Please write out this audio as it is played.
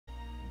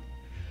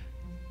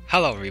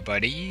Hello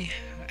everybody,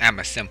 I'm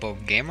a simple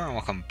gamer and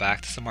welcome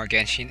back to some more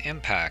Genshin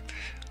Impact.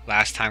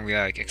 Last time we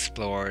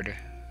explored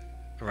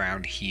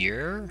around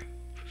here,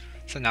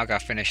 so now I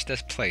gotta finish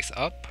this place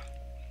up.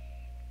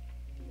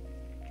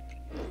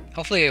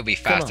 Hopefully it'll be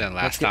faster than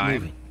last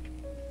time.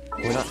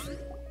 We're not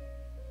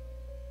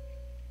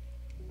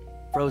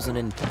frozen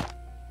in.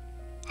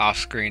 Off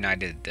screen I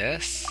did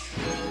this.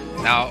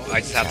 Now I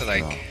just have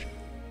to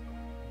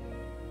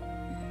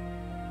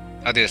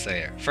I'll do this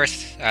later.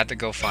 First I have to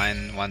go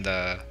find one of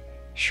the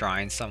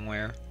shrines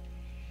somewhere.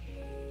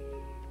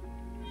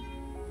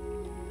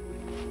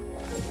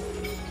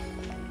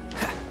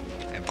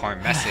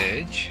 Important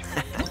message.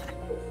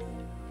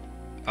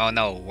 Oh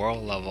no,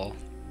 world level.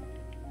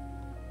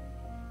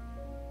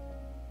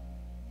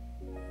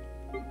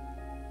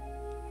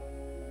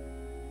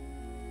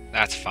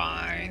 That's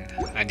fine.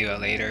 I do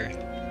it later.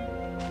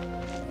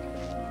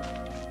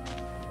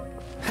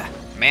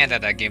 Man,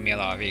 that gave me a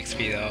lot of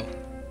XP though.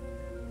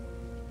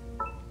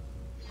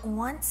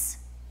 Once,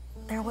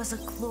 there was a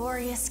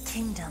glorious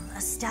kingdom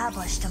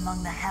established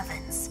among the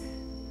heavens.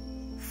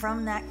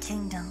 From that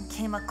kingdom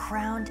came a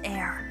crowned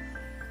heir,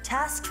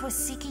 tasked with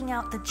seeking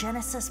out the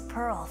Genesis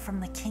Pearl from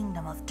the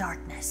kingdom of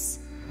darkness.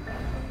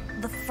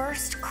 The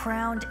first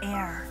crowned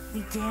heir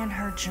began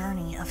her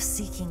journey of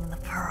seeking the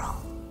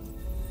pearl.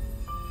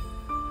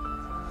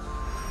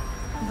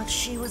 But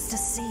she was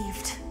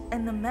deceived,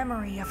 and the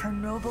memory of her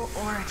noble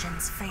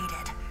origins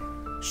faded.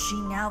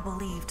 She now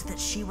believed that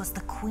she was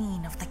the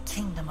queen of the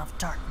kingdom of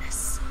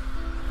darkness.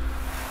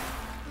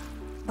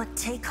 But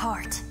take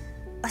heart.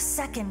 A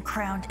second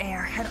crowned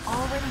heir had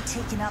already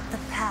taken up the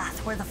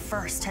path where the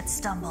first had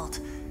stumbled.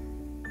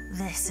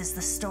 This is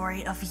the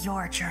story of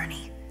your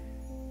journey,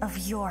 of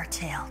your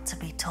tale to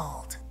be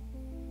told.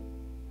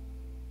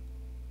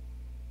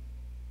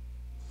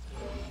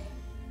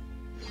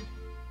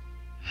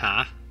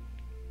 Huh?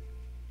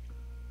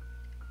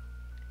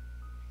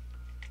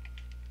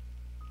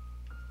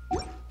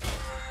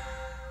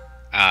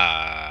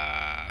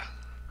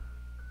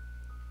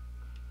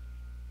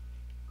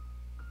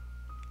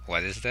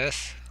 What is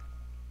this?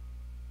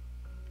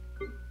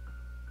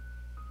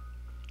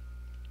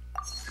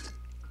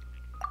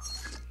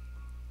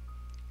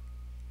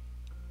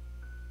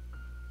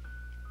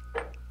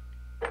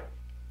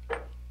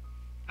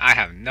 I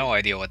have no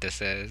idea what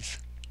this is.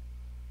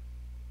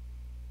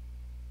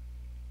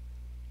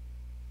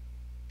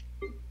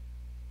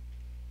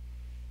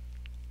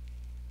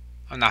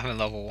 I'm not even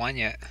level 1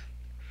 yet.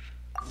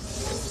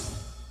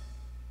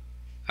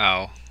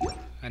 Oh,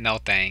 no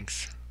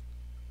thanks.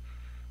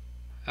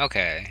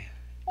 Okay.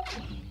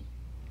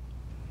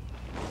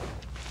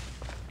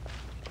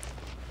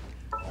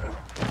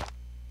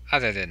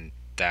 Other than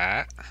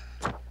that,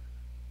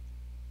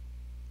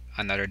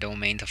 another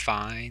domain to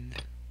find.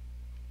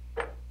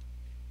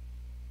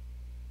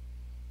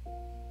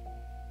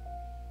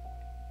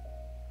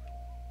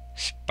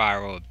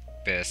 Spiral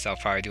Abyss, I'll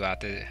probably do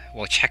after,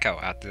 well, check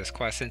out after this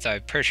quest, since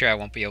I'm pretty sure I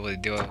won't be able to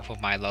do it with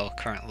my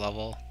current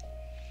level.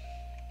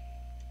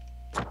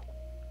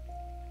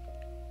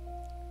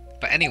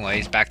 But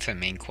anyways, back to the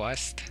main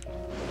quest.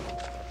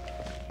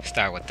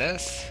 Start with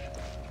this.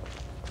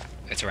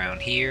 It's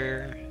around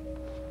here.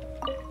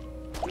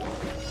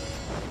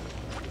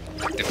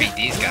 Defeat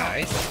these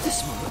guys.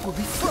 This moment will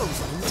be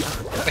frozen in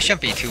time. It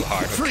shouldn't be too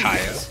hard with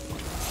Kaya.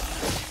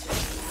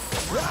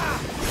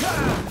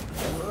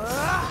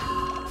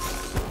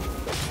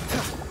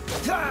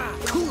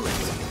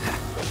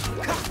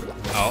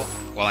 Oh,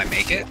 will I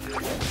make it?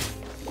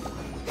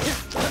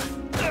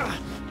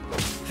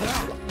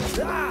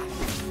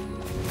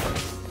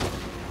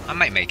 I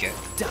might make it.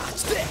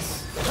 Dodge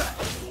this.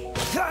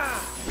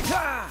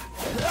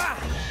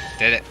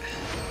 Did it.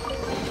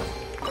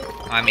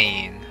 I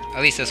mean,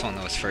 at least this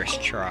one was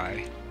first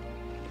try.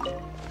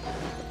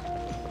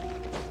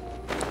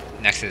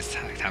 Next is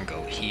time to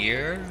go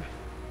here.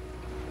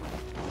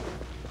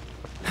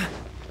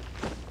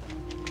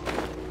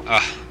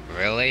 Ugh,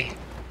 really?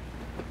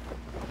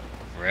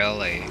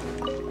 Really?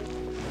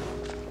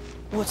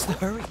 What's the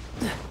hurry?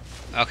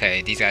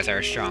 Okay, these guys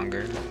are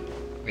stronger.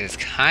 It's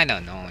kinda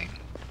annoying.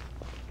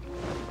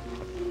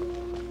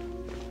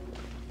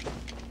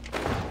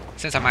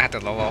 Since I might have to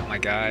level up my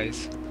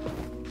guys.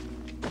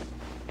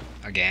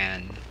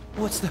 Again.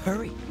 What's the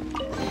hurry?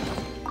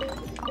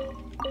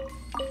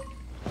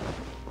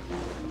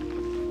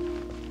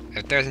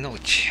 If there's no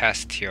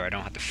chest here, I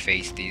don't have to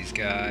face these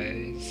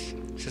guys.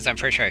 Since I'm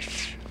pretty sure I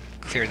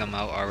cleared them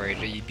out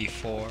already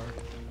before.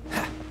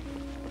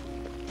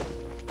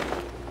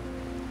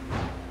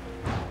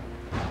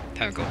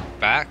 Time to go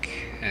back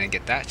and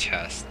get that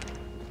chest.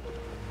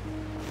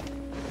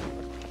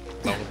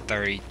 Level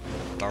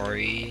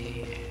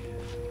 33.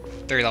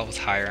 3 levels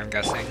higher, I'm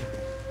guessing.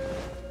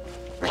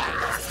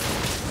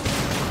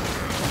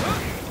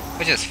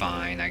 Which is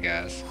fine, I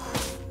guess.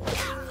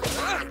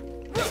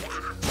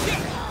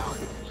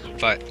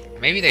 But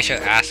maybe they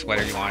should ask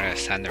whether you want to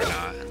ascend or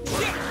not.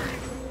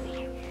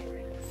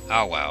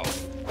 Oh well.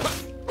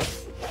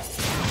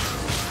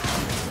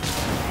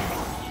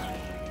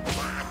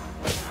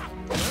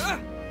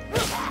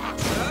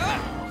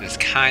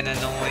 kinda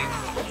annoying,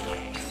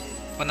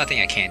 but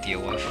nothing I can't deal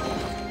with.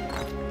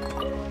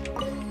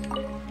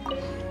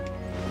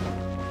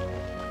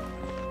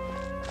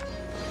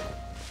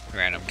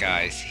 Random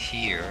guys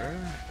here.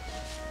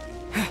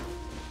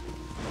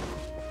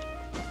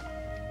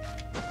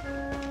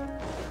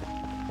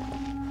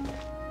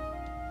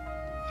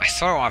 I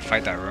sort of want to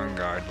fight that Rune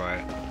Guard, but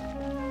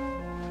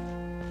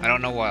I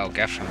don't know what I'll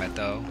get from it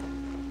though.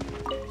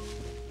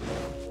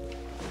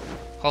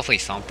 Hopefully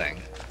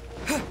something.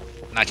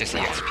 Not just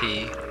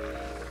EXP.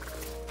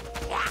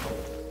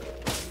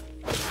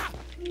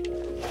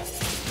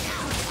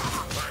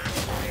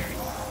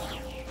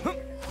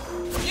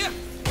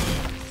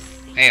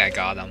 Hey, I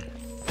got him.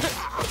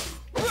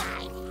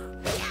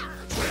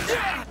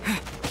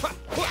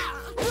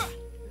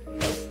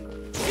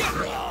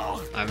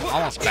 I'm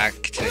almost back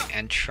to the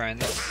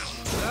entrance.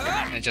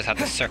 I just have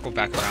to circle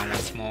back around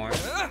once more.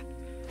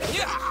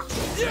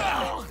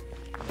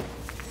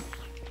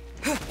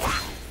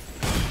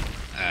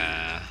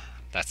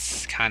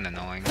 That's kinda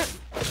annoying.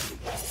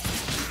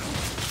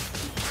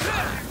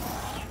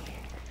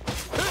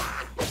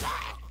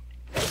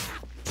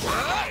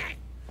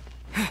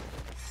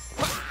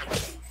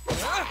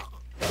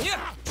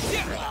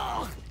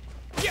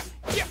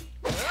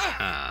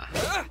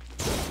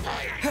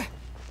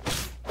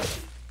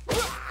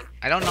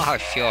 I don't know how I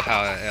feel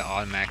how it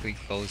automatically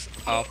goes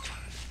up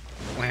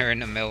when we're in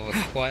the middle of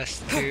a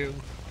quest too.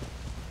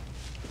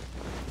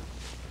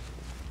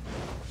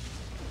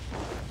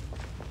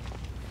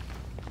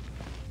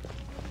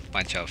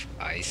 Bunch of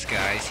ice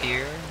guys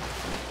here.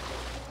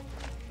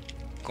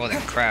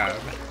 Golden crab.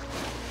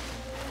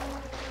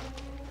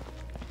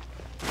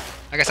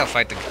 I guess I'll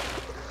fight the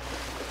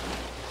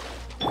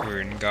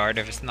Rune Guard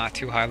if it's not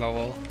too high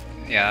level.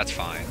 Yeah, that's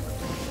fine.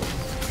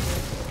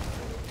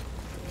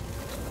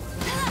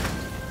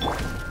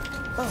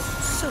 Oh,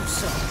 so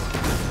sorry.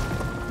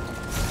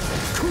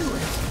 Cool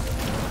it.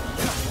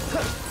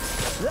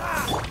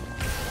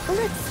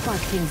 Let's spark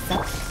things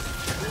up.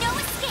 No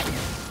escape!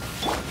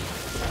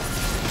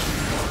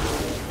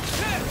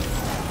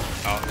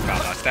 Oh,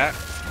 God, lost that.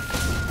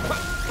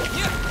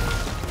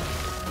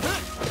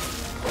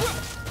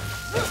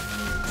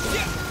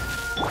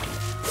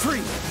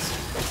 Freeze.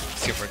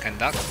 Super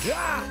conduct.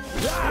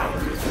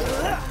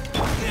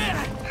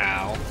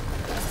 Ow.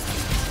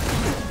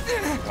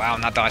 Wow,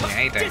 I'm not dodging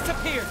anything.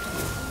 Disappear.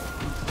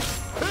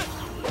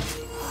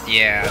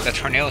 Yeah, the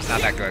tornado's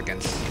not that good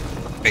against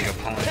big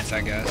opponents,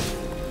 I guess.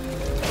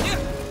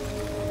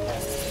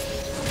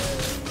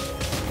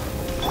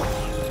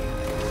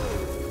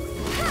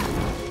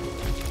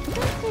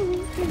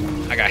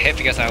 I got hit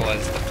because I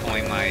was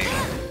deploying my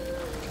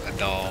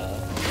doll.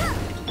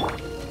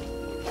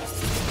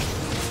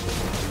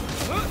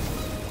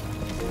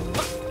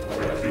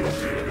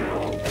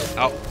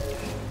 Oh,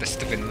 the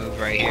stupid move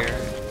right here.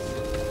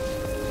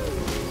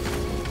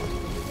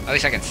 At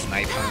least I can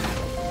snipe him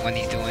when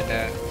he's doing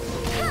that.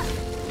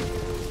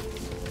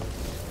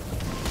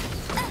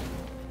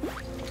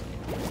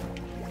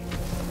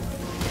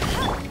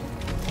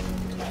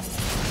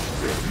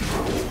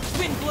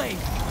 Wind blade.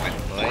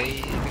 Wind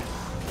blade.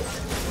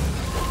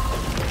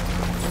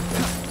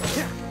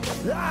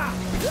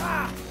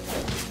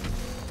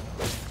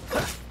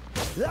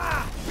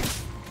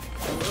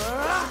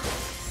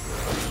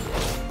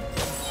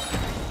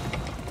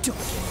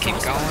 Keep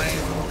going.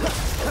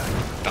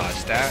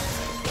 Dodge that.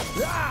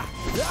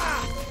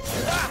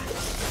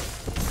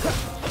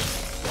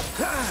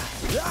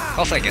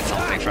 Hopefully I get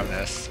something from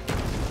this.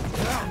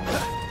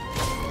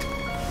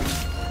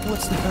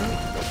 What's the hurry?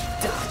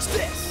 Dodge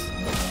this.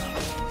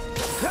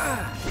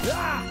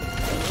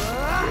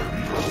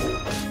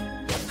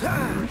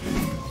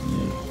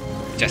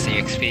 Just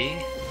EXP.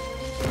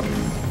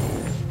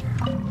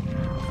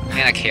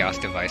 And a chaos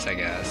device, I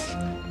guess.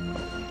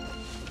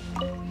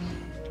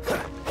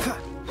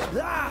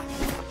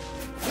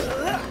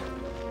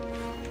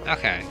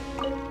 Okay.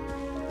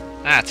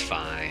 That's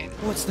fine.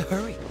 What's the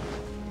hurry?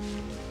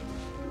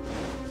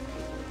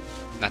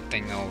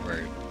 Nothing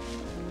over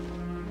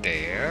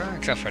there,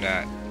 except for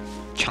that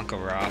chunk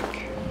of rock.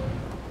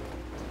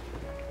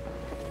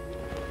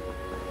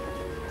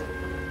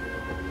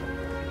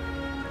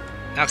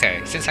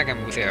 Okay, since I can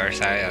move to the other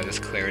side, I'll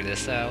just clear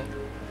this out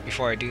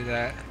before I do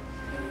that.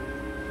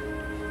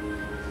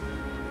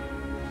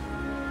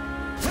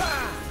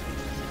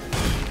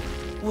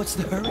 What's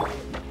the hurry?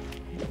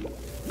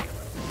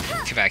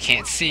 Too bad I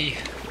can't see.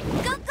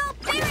 Go, go,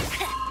 Baron!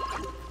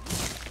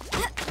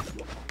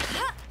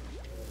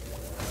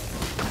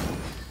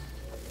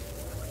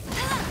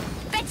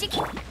 Bet you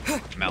can.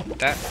 Melt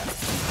that.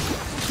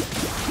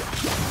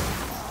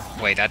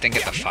 Wait, that didn't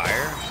get the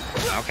fire?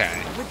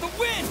 Okay. With the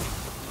wind.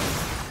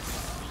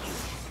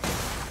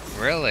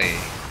 Really?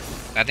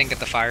 That didn't get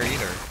the fire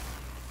either.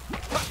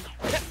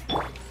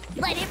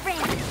 Let it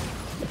rain.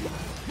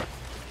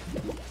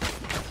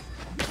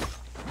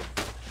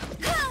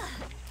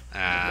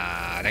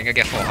 I think I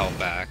get full health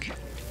back.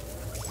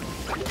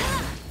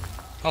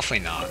 Hopefully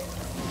not.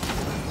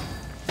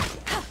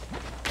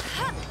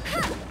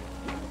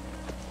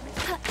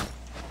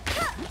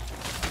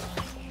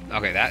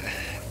 Okay,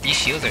 these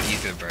shields are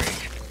easy to break,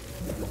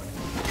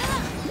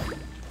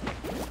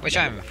 which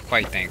I'm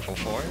quite thankful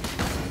for.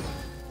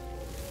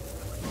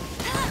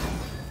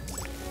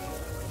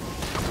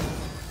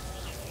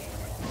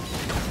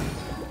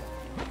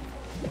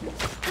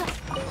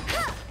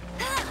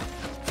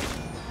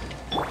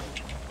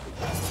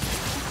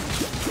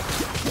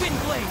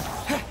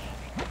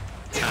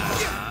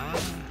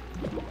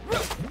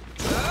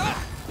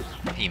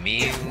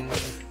 Immune,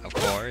 of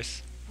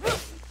course.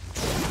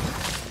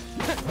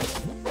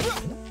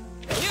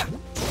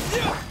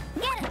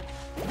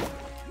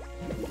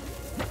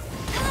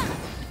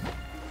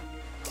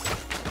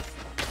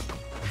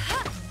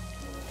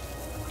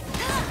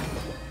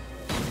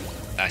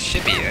 That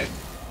should be it.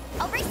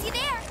 I'll race you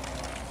there.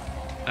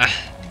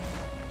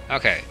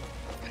 Okay.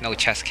 No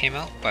chest came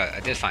out, but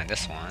I did find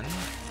this one.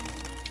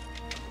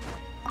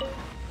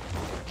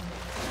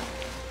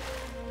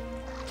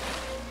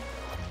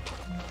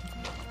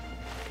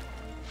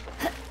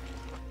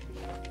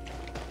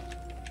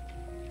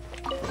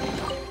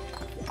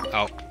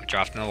 Oh, I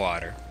dropped in the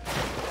water.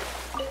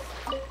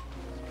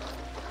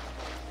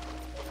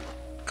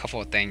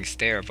 Couple of things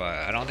there, but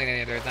I don't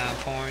think they're that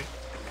important.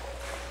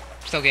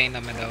 Still getting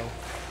them though.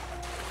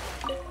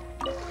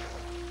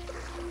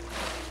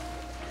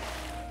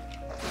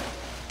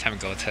 Time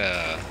to go to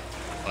the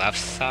left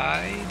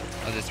side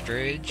of this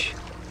bridge.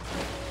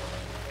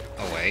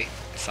 Oh wait,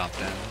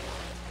 something.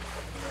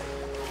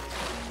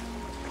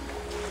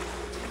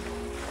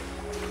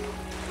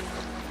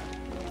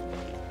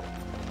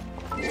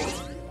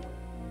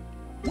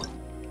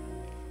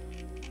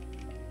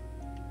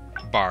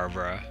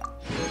 Barbara.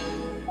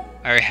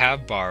 I already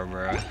have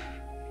Barbara.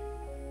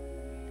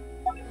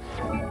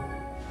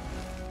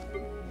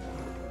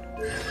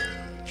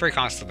 Free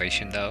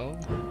constellation though.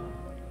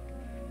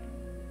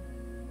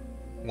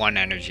 1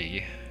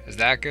 energy. Is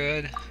that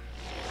good?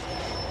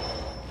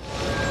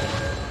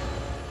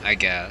 I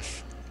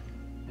guess.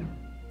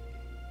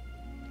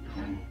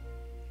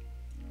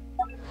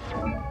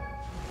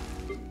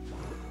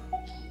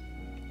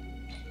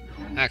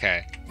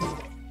 Okay.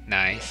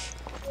 Nice.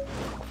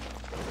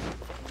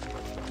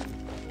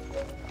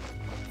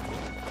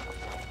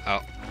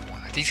 Oh.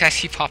 These guys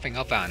keep popping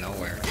up out of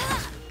nowhere.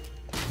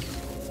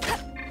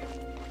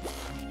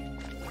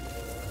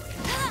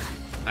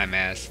 I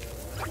missed.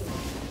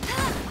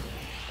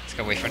 Just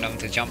gotta wait for them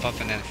to jump up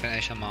and then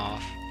finish them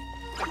off.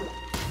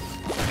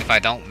 If I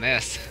don't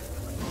miss.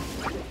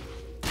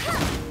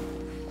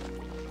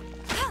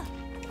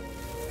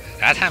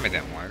 That time it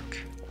didn't work.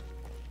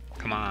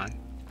 Come on.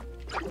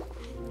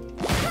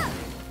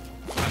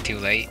 I'm too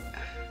late.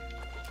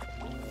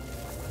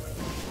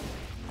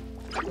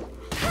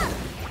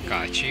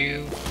 Got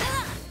you.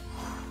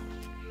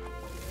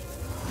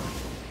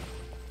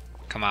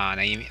 Come on,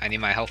 I need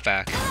my health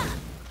back.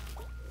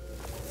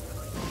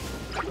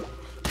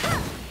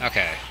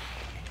 Okay.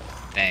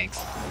 Thanks.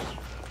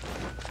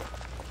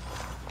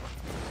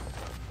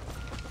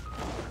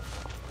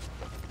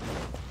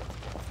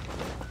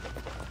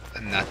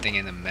 Nothing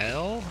in the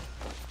middle?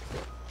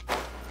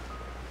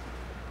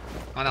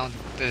 Oh no,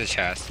 there's a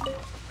chest.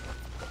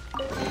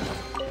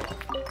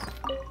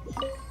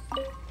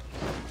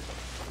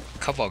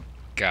 Couple of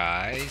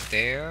guys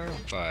there,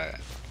 but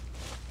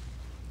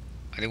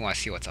I didn't want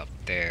to see what's up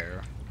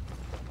there.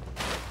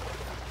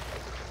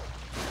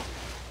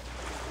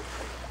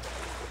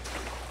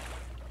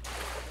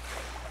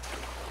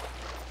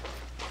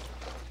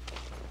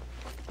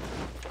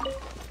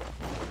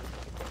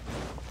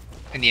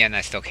 In the end,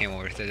 I still came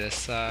over to this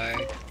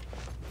side.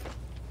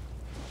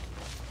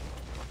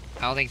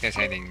 I don't think there's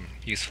anything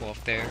useful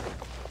up there.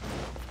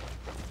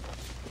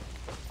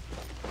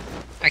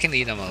 I can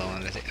leave them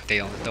alone if they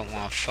don't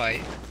want to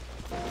fight.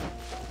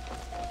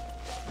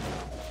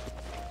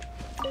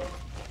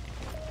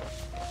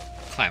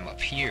 Climb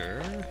up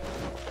here.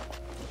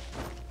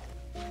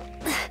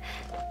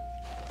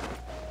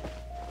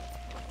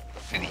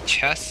 Any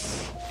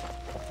chests?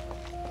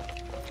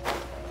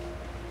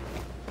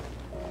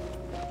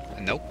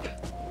 Nope.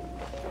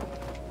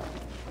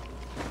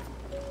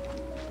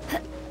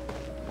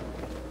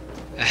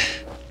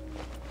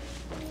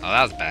 Oh,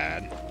 that was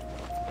bad.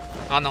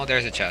 Oh no,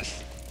 there's a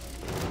chest.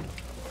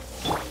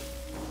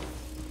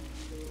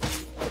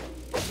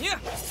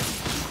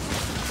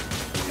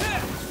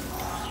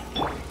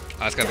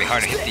 Oh, it's gonna be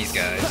hard to hit these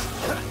guys.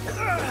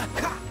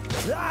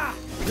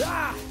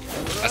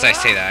 As I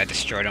say that, I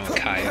destroyed them with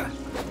Kaya.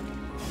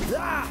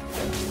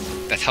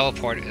 The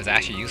teleport is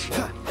actually useful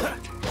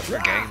for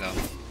getting them.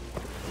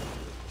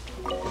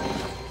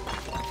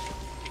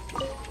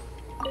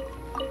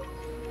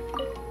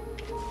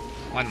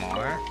 One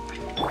more.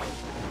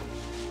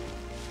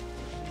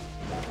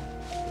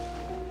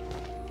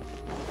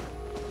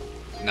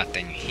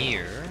 Nothing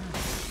here.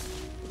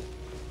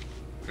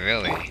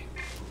 Really?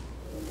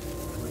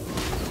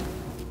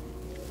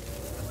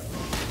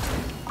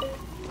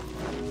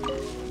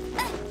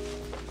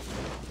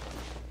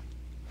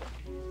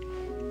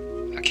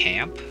 A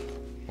camp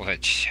with a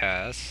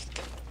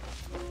chest.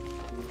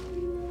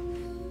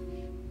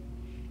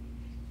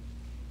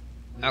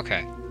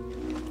 Okay.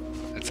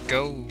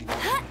 go.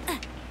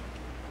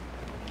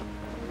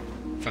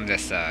 From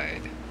this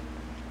side.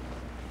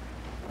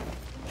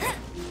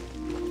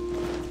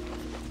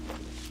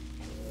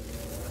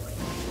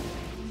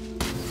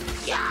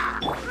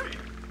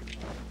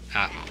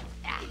 Ah.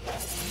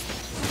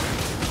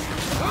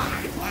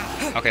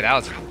 Okay, that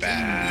was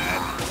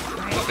bad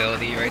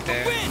ability right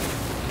there.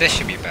 This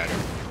should be better.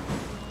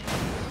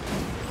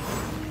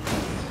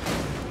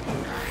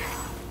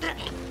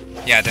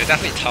 Yeah, they're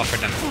definitely tougher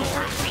than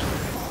before.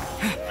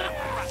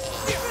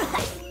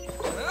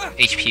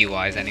 HP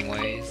wise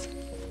anyways.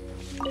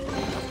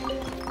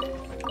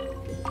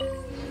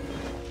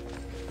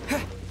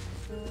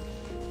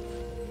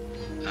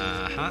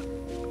 Uh-huh.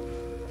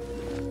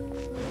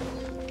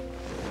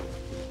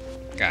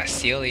 Got a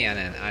Seelie and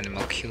an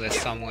Anemoculus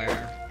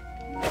somewhere.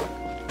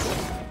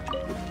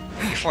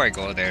 Before I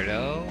go there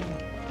though,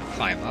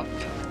 climb up.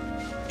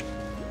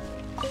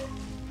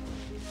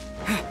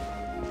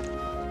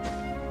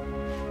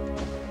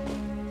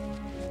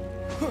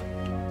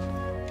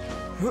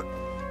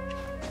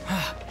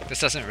 This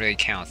doesn't really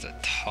count as the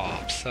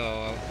top,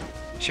 so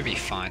should be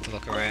fine to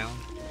look around.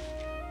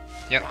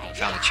 Yep,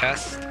 found a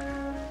chest.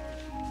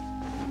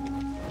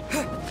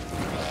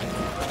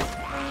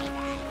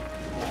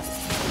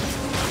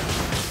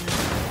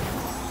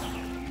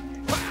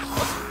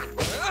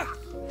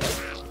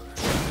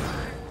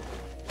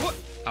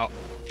 Oh,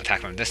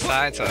 attack from this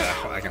side so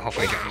that I can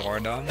hopefully get more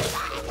of them.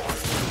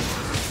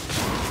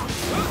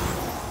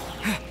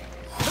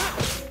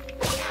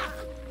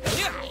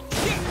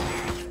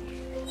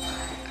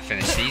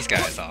 Finish these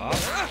guys off.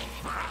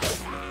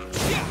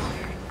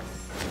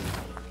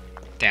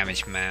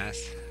 Damage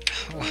mass.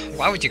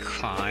 Why would you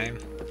climb?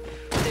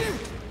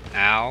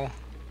 Ow.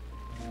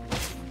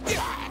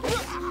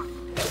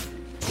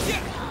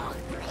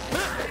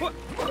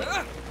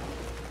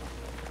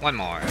 One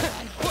more.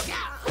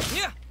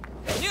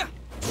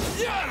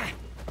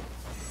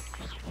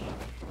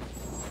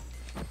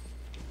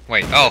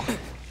 Wait, oh!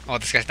 Oh,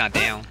 this guy's not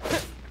down.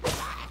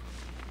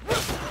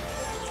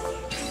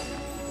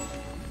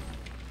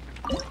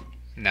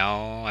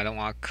 No, I don't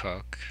want to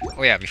cook.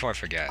 Oh yeah, before I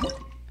forget.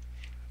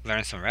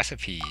 Learn some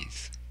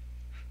recipes.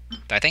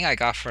 That I think I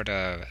got for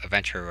the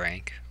adventure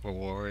rank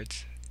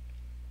rewards.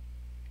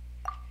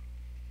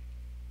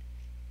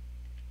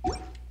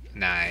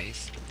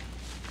 Nice.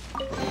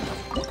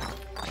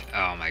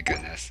 Oh my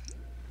goodness.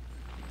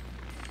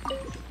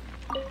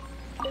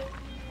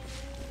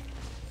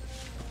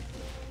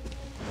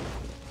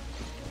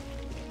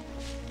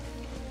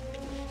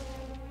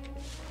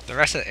 The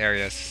rest of the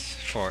areas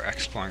for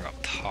exploring up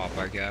top,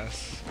 I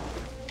guess.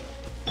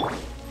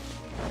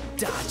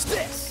 Dodge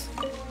this.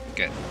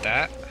 Get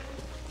that.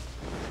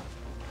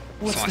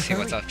 Just want to see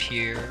what's up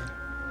here.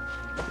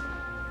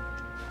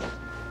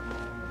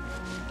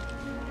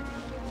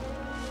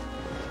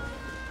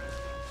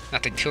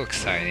 Nothing too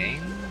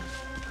exciting.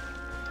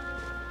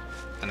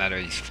 Another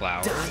of these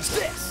flowers. Dodge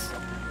this.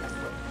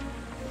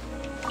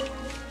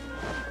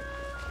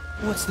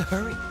 What's the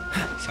hurry?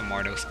 Some more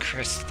of those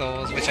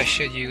crystals, which I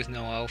should use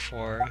Noel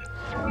for.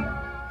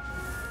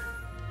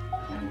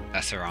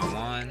 That's the wrong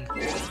one.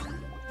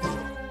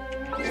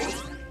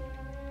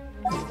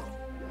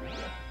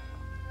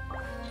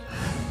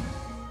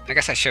 I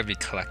guess I should be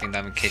collecting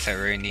them in case I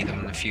really need them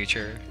in the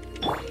future.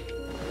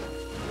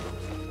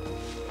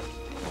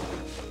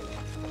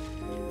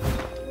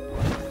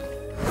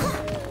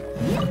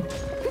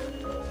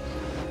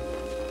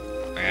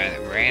 Alright,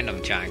 a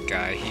random giant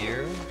guy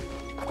here.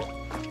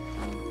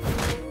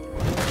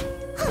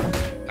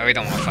 Oh, we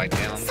don't want to fight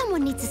him.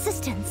 Someone needs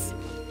assistance.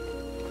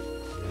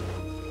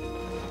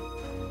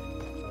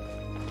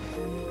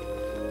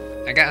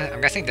 I'm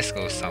guessing this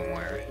goes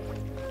somewhere.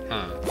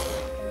 Huh.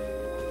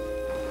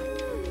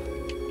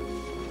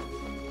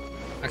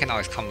 I can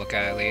always come look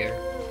at it later.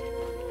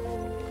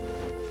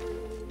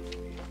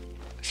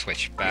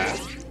 Switch back.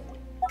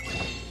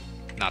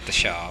 Not the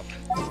shop.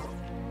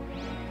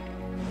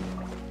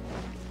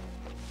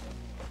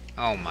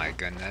 Oh my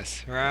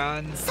goodness.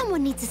 Run.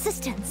 Someone needs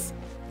assistance.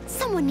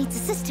 Someone needs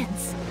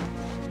assistance.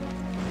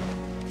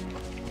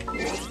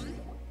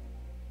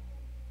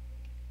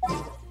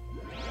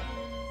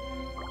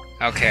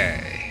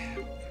 Okay.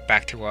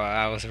 Back to what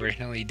I was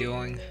originally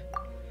doing.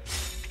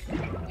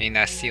 Getting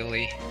that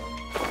Seelie.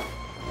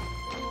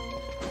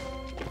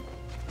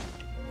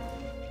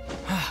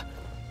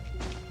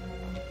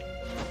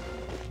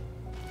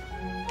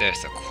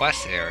 There's the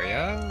quest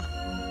area.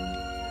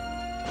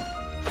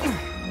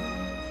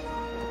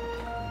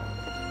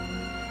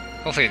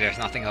 Hopefully there's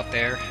nothing up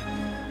there.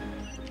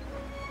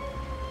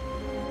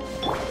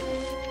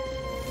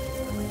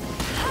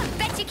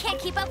 Bet you can't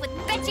keep up with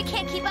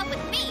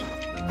me.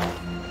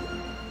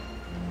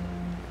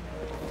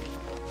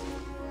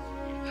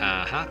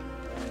 Uh-huh.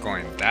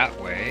 Going that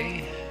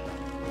way.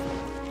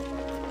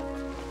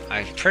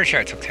 I'm pretty sure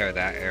I took care of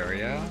that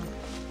area.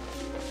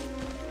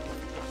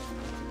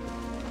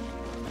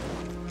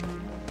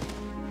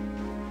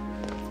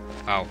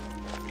 Oh.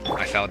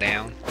 I fell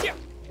down.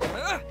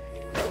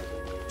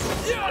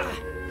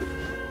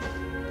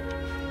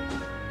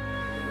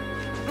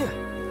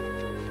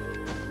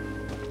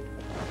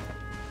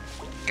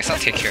 I'll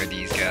take care of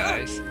these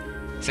guys,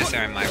 since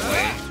they're in my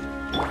way.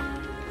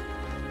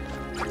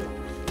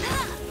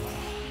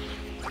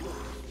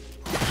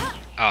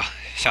 Oh,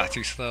 shot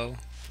too slow.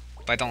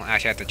 But I don't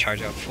actually have to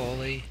charge up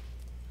fully.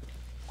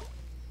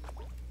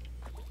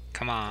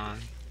 Come on.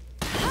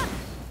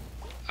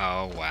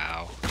 Oh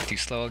wow, too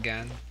slow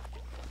again.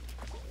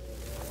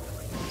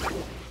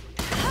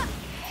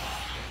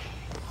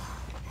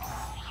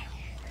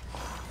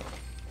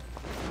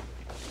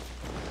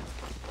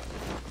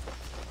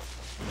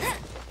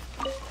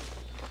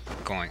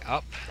 Going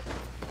up.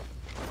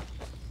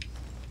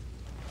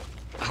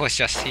 Oh, it's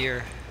just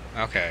here.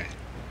 Okay.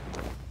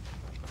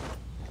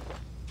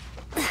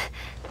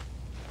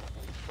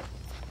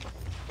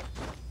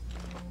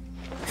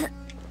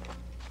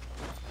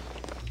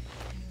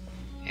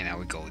 And now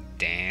we go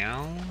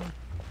down.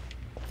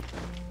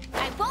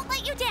 I won't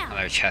let you down.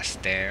 Another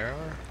chest there.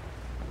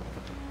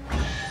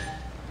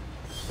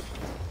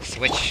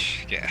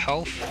 Switch, get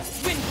health.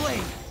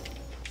 Windblade.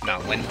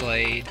 Not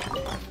Windblade.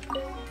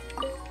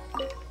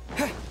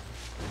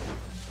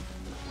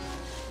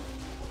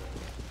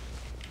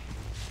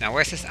 Now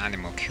where's this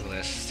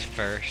Anemoculus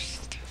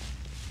first?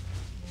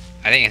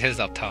 I think it is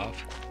up top.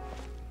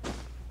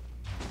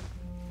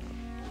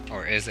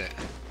 Or is it?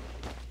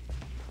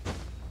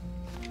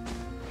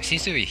 It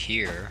seems to be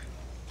here.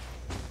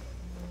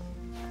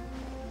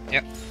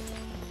 Yep.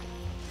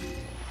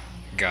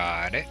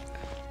 Got it.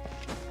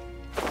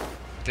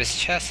 This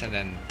chest and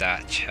then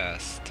that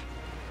chest.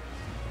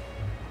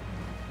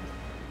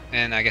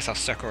 And I guess I'll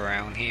circle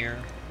around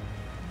here.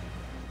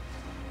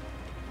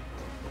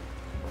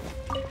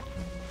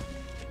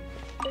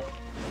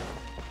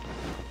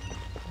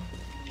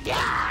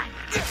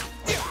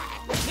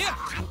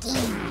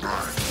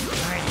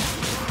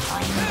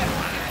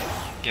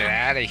 Get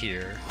out of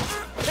here.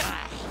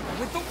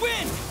 With the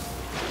wind.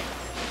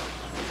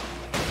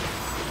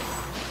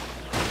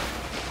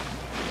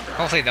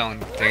 Hopefully they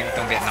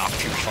don't get knocked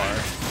too far.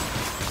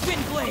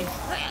 Windblade.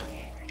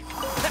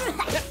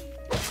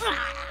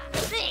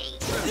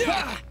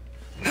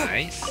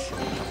 Nice.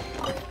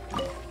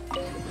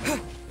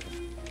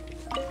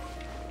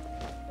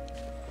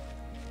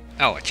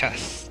 Oh, a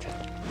chest.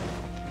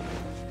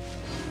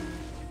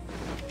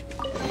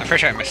 I'm pretty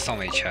sure I missed so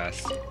many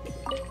chests.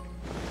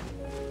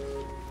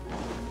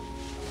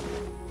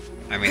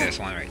 I mean, there's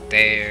one right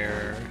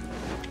there.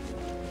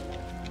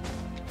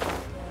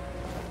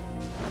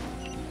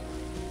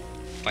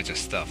 Bunch of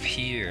stuff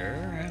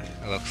here,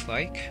 it looks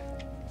like.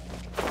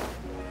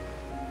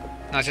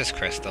 Not just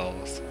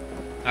crystals.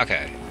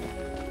 Okay.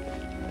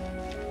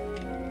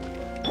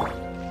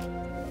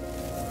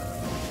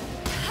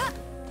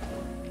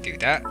 Do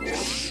that.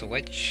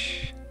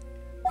 Switch.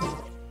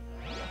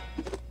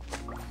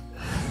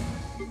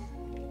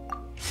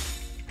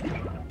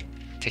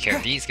 Take care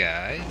of these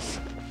guys.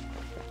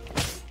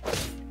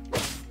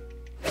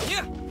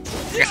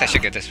 I guess I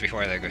should get this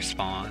before they go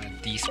spawn.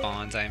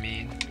 Despawns, I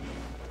mean.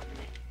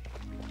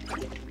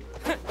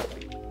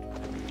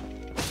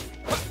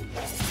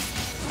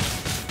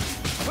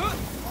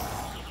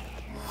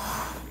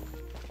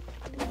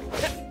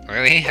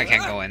 Really? I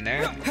can't go in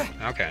there?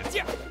 Okay.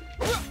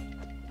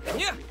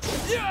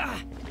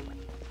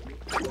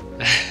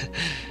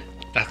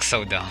 That's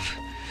so dumb.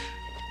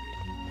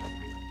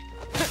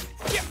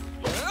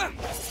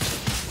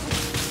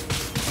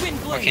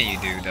 What can you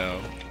do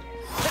though?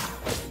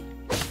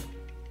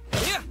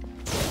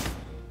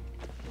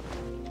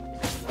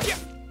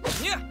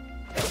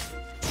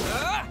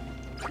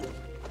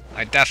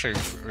 I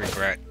definitely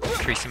regret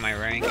increasing my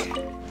rank.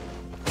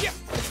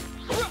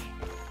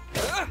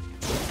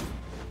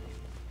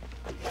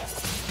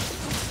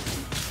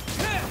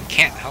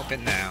 Can't help it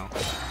now.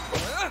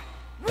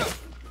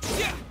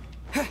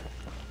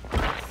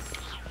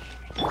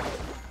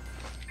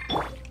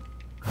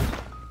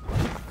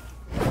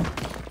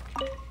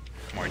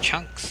 More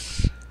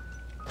chunks.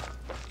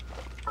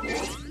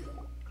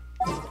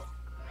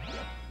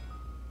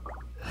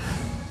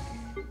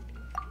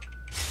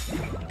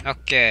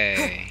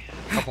 Okay,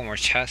 a couple more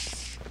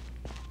chests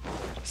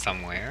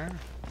somewhere.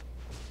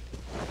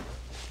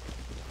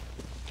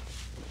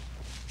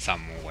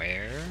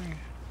 Somewhere.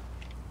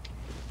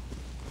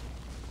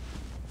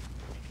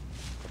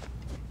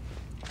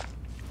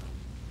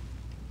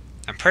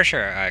 I'm pretty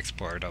sure I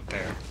explored up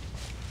there.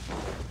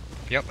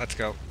 Yep, let's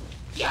go.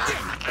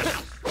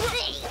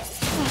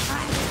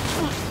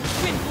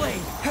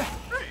 Windblade.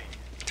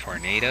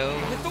 Tornado.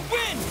 With the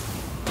wind.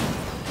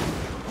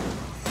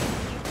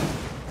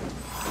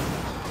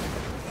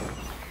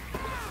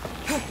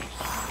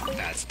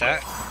 That's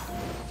that.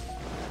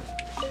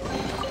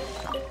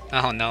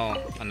 Oh no,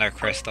 another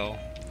crystal.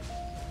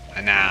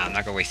 Nah, I'm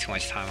not gonna waste too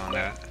much time on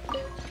that.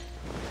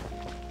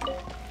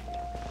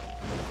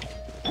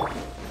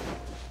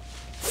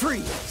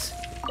 Freeze.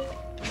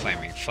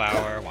 Flaming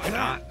flower, why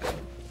not?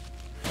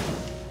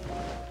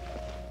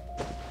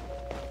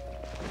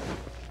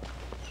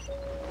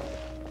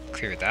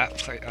 Clear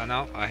that. Oh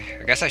no, I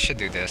guess I should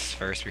do this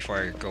first before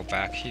I go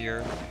back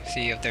here.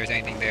 See if there's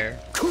anything there.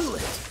 Cool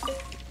it.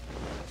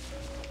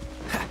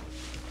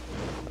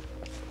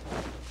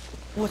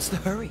 What's the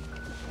hurry?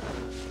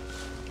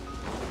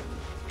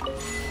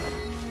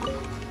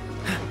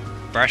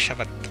 Brush have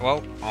a...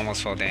 Whoa,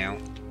 almost fell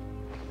down.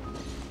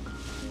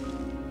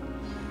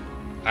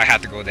 I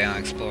have to go down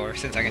and explore,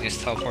 since I can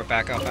just teleport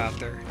back up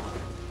after.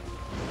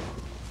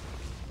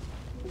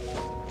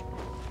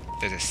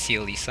 There's a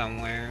Seelie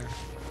somewhere.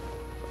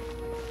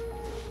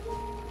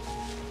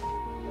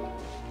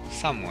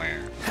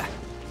 Somewhere.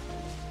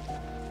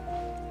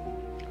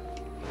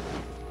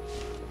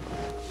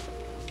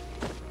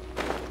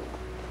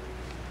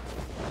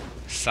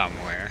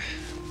 Somewhere.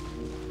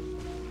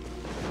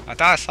 I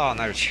thought I saw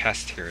another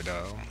chest here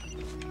though.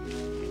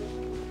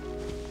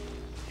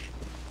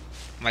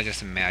 I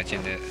just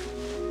imagined it.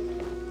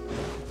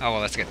 Oh well,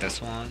 let's get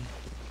this one.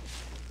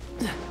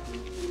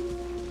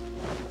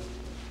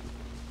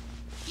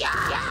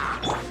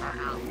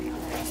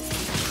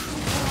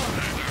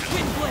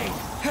 Wind blade!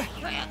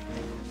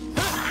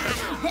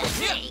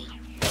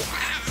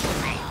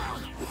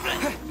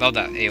 Love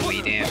that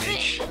AoE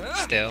damage.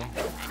 Still.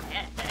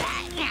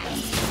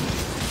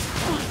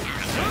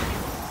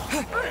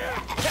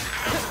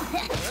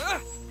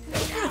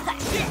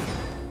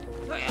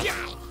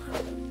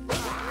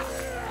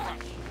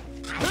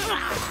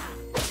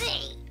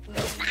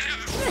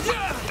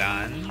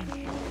 Done.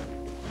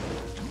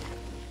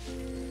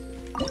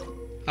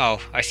 Oh,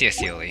 I see a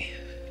Seelie.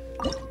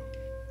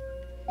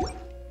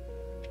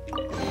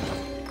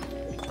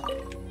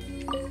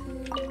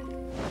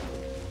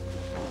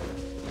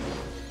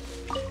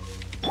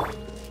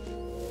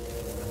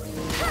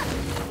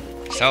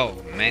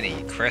 So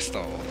many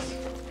crystals.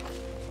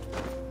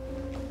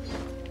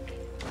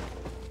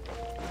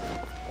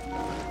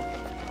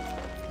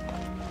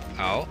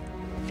 Oh,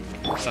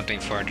 something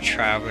for the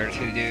traveler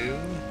to do.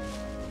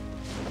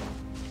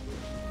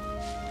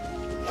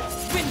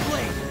 Wind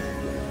blade!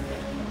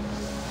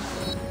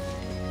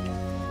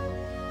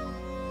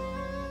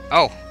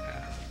 Oh,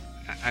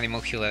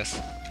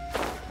 Anemoculus.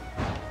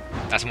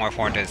 That's more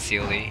important than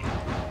Seelie.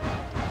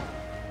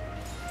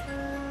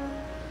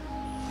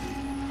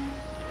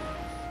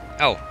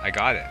 Oh, I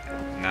got it.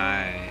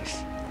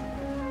 Nice.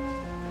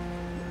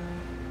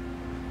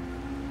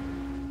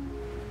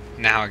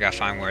 Now I gotta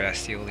find where that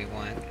Seelie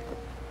went.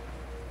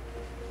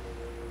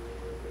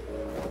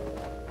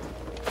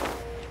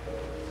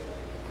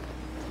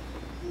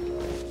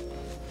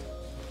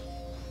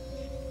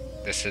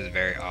 This is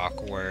very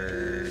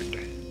awkward.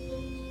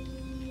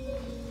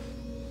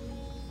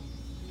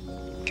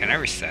 Can I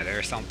reset it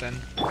or something?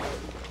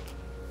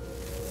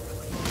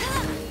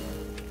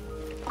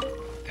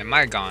 Am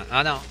I gone?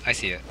 Oh no, I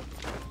see it.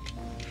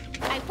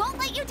 I won't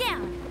let you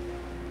down.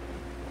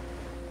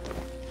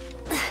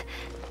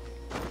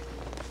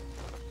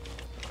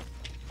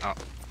 Oh.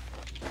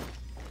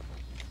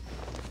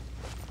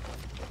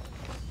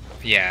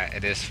 Yeah,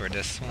 it is for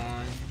this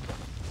one.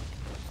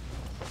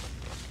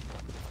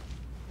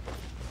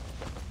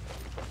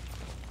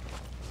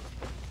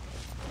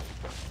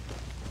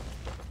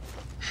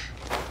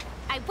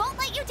 I won't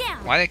let you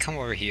down. Why did it come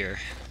over here?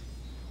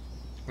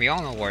 We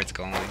all know where it's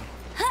going.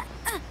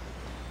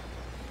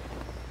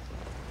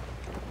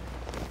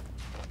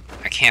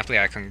 I can't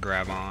believe I couldn't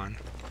grab on.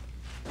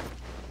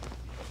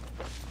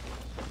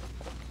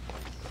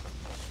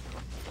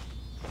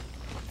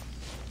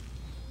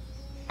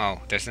 Oh,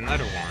 there's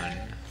another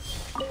one.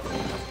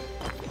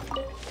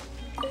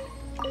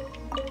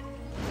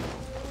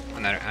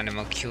 Another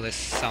Anemoculus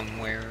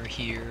somewhere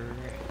here.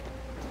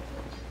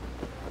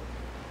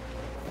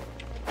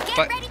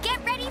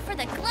 Get ready for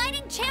the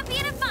gliding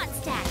champion of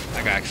Mondstadt.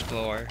 I gotta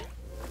explore.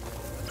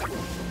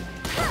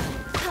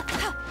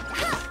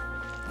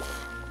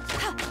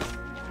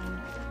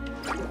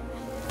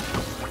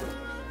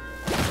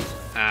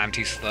 I'm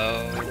too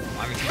slow.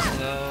 I'm too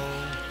slow.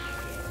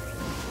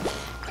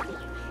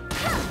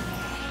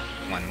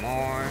 One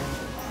more.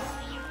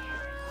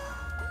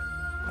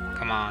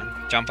 Come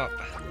on, jump up.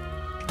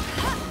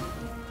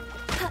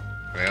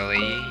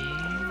 Really?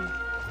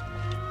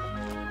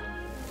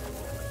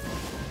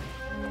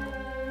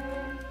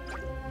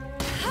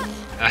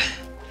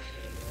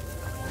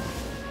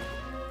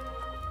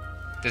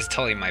 This is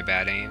totally my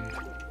bad aim.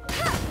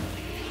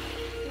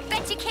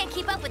 Bet you can't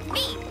keep up with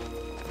me.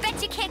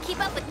 Bet you can't keep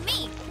up with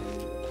me.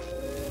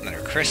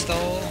 Another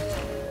crystal.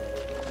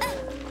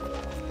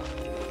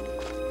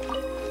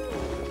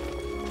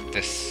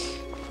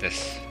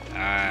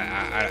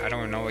 I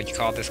don't know what you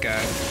call this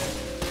guy.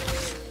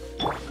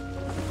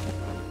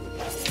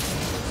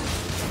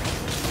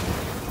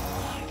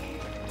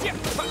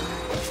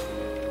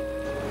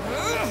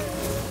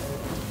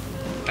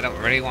 I don't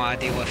really want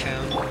to deal with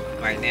him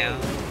right now.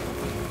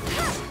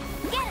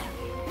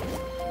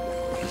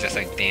 He's just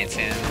like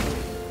dancing.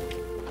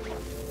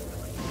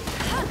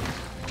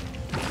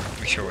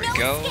 Make sure where he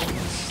goes.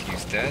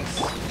 Use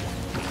this.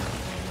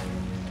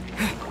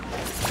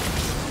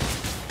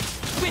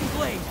 Wind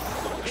blade!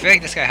 I feel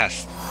like this guy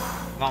has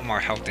a lot more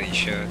health than he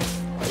should.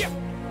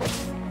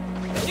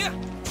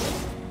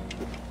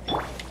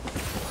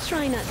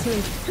 Try not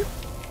to.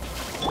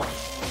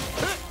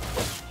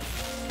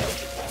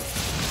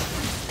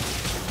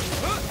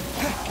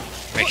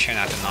 sure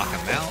not to knock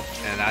him out,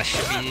 and that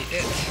should be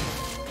it.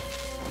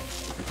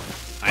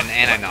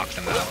 And I knocked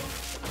him out.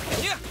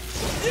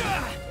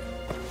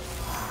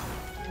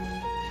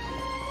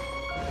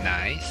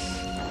 Nice.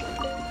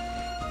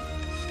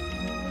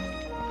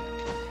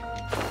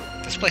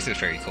 This place is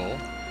very cool.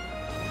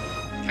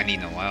 I need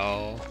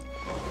Noelle.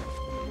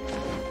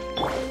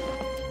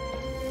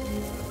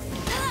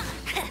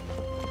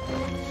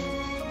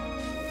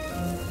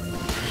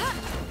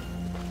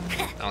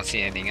 I don't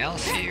see anything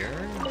else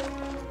here.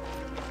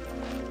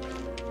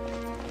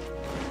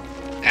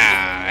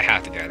 Ah, I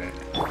have to get it.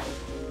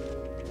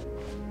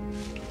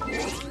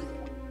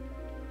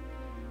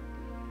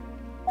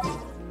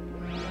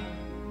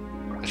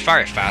 There's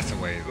probably a faster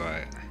way,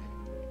 but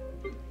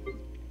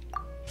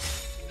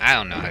I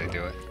don't know how to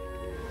do it.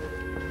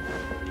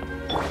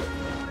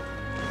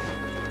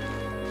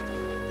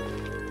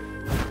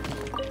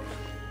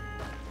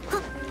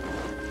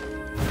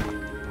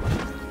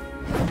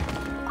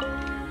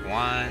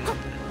 One,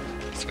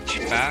 switch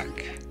back.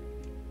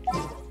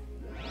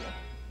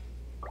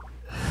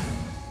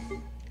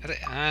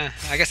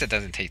 I guess it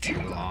doesn't take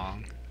too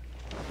long.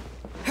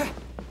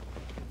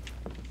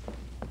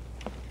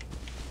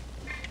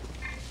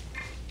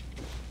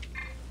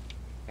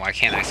 Why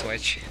can't I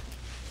switch?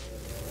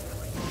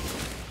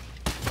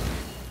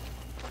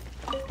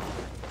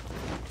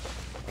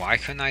 Why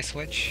couldn't I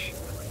switch?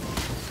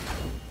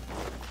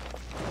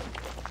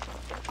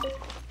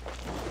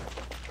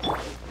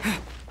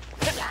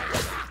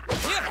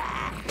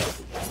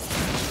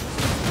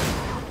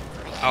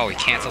 Oh, he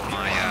canceled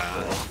my,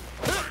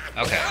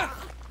 okay.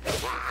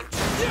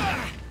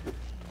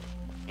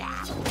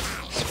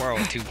 Swirl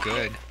too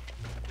good.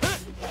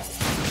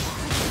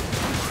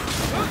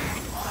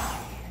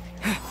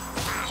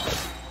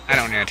 I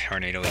don't need a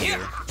tornado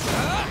here.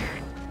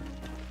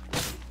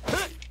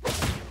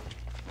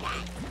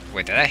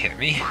 Wait, did that hit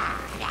me?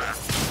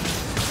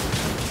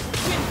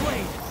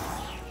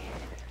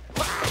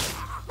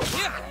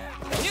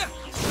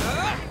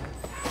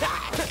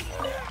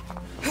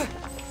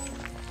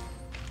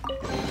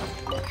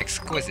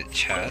 Exquisite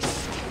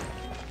chest.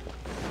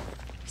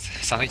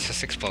 Something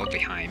just exploded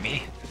behind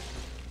me.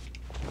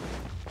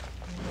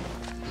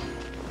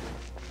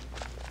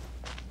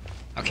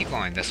 I'll keep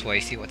going this way,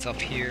 see what's up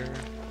here.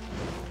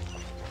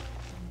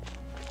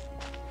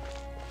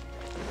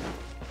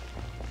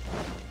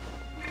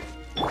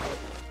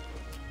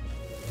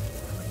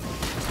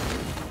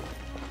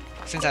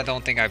 Since I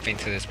don't think I've been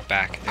to this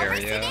back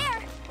area.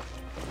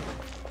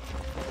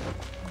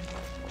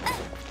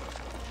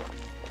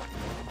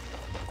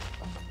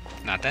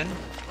 Nothing?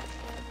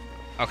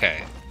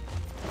 Okay.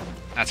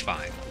 That's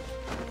fine.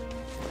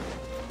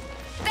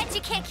 Bet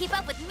you can't keep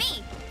up with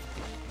me.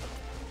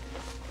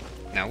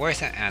 Now where's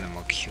that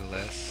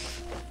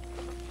Anemoculus?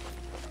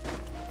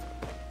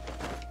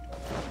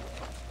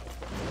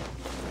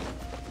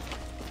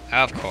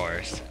 Of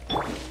course.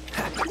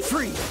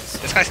 Freeze.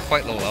 This guy's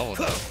quite low level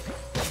though.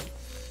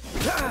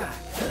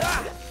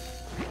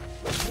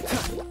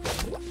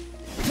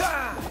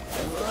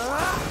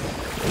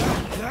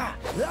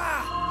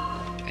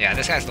 Yeah,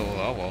 this guy's low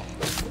level.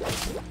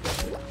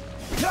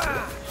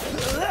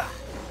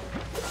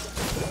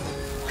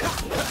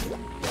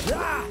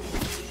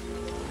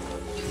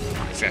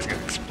 This guy's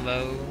gonna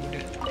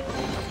explode.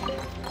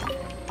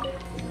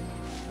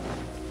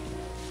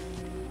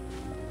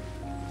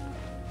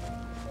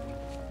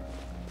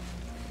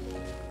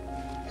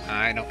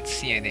 I don't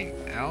see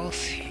anything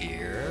else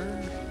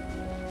here.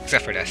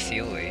 Except for that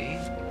Seelie.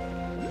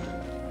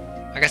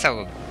 I guess I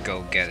will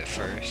go get it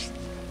first.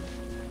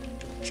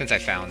 Since I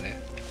found it.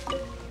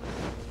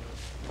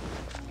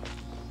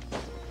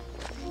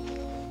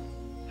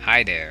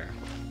 Hi there.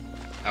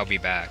 I'll be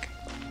back.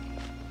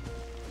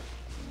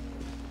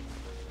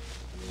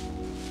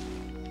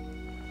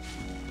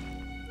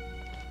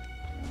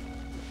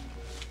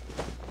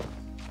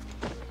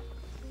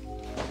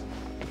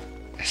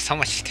 There's so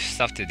much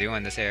stuff to do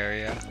in this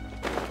area.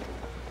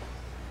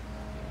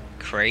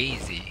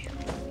 Crazy.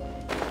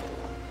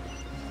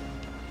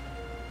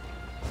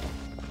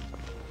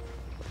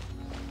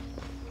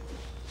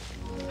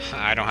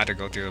 I don't have to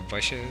go through the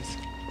bushes.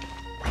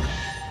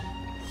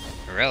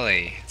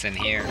 Really? It's in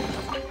here.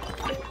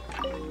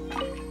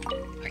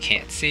 I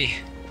can't see.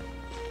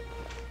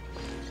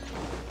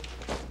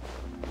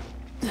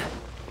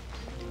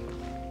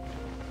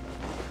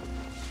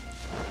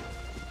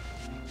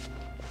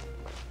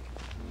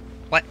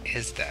 What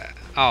is that?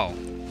 Oh.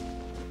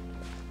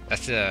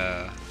 That's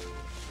the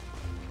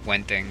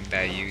one thing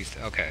that I used.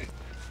 Okay.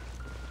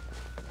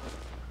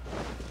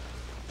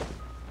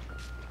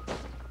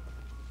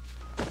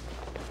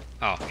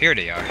 Oh, here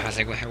they are. I was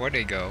like, where'd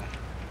they go?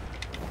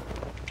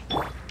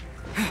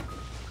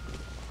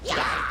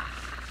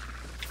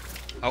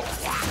 Oh.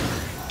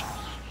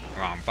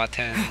 Wrong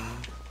button.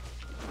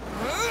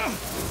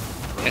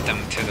 Hit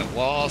them to the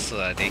wall so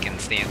that they can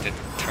stand the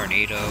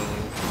tornado.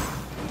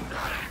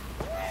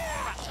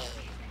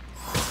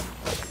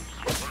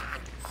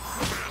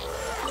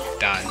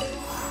 Done.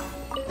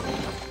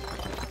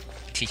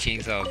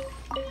 Teachings of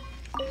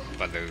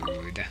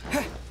Ballad.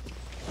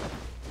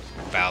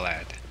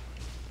 Ballad.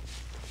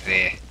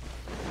 There.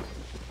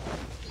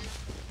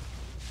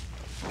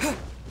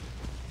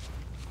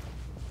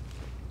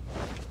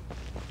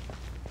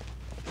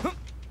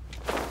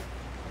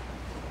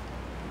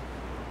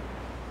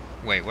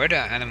 Wait, where did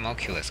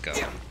Anemoculus go?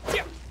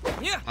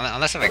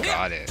 Unless if I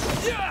got it,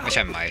 which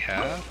I might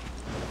have.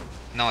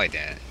 No, I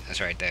didn't. It's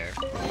right there.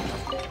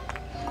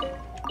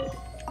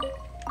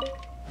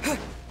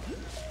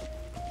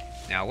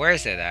 Now, where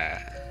is it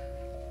at?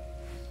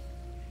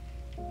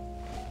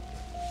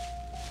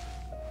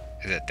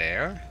 Is it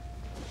there?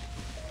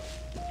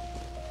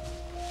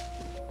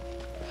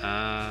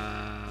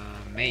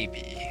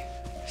 Maybe.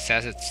 It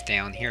says it's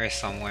down here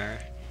somewhere.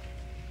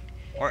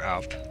 Or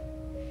up.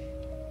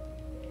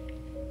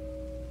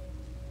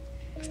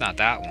 It's not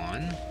that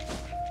one.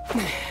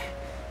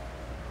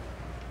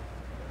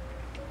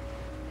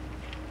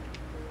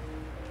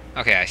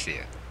 Okay, I see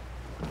it.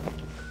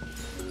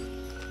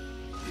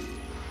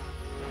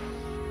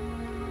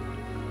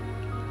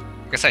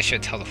 Guess I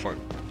should teleport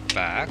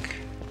back.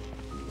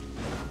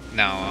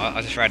 No,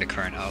 I'll just ride the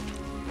current up.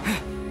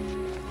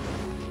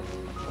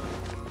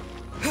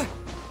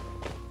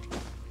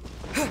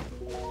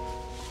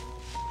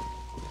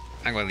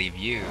 I'm gonna leave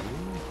you.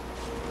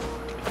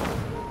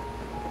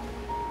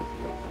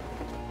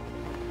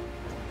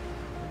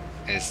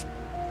 Is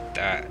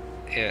that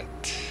it?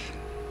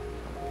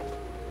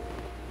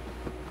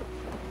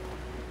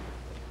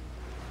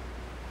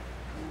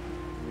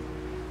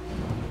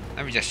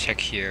 Let me just check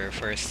here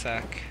for a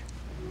sec.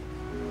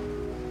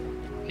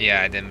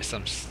 Yeah, I did miss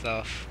some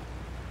stuff.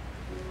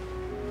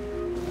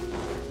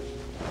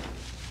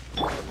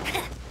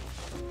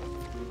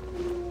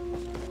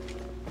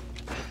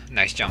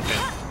 Nice jumping.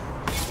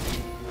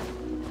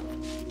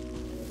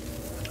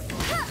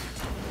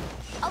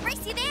 I'll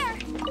race you there.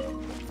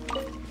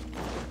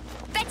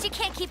 Bet you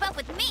can't keep up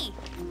with me.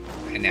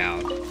 And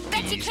now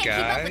Bet you these can't keep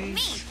up with me.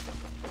 guys.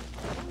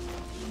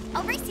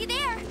 I'll race you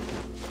there.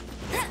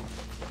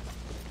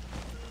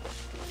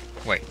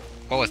 Wait,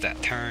 what was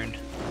that turn?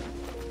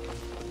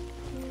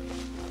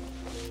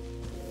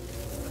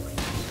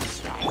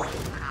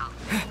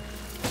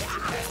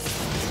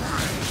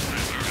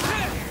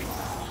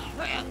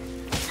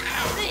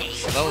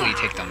 Slowly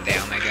take them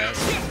down, I guess.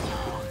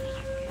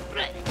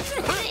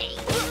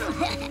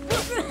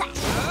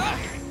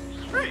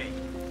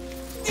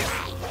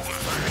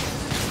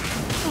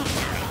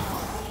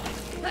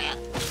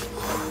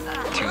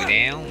 2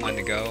 down, 1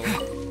 to go.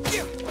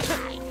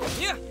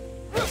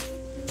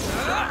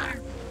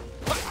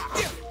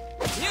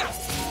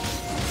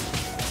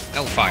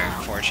 No fire,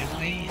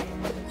 unfortunately.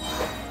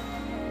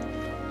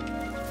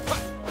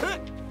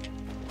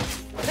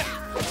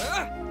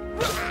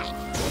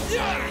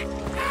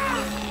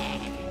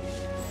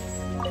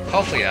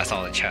 Hopefully that's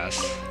all the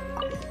chests.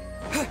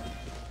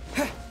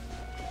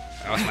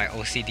 Or else my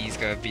OCD's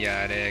gonna be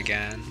at it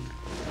again.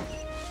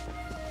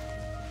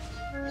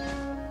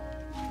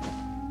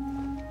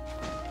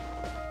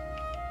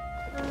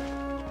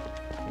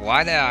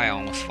 Why did I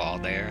almost fall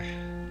there?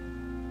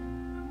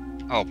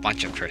 Oh, a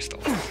bunch of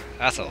crystals.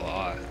 That's a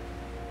lot.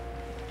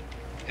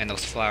 And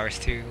those flowers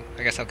too.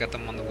 I guess I'll get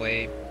them on the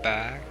way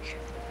back.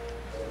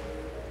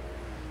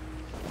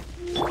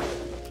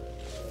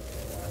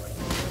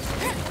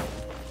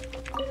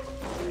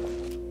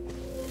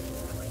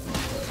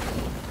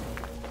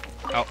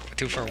 Oh,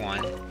 2 for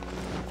 1.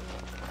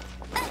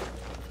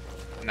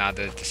 Now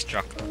the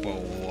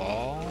destructible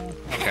wall.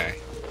 Okay.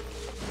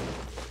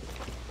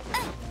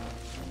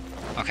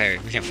 Okay,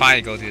 we can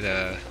finally go do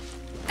the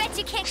Bet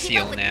you can't keep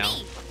seal up with now.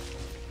 me.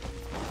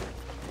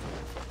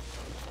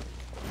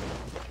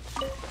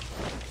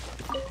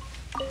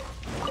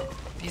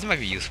 These might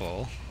be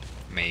useful.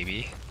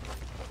 Maybe.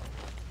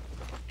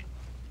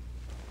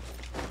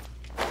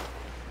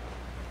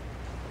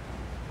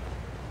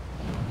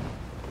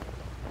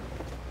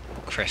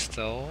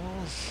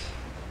 Crystals.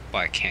 But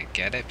I can't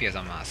get it because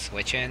I'm not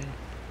switching.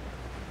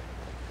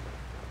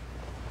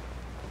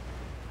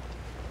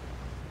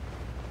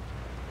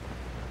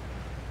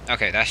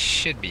 Okay, that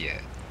should be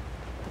it.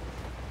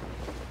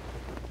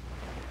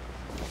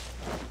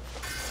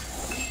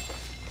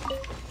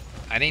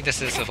 I think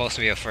this is supposed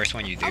to be the first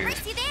one you do. I'll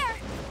race you there.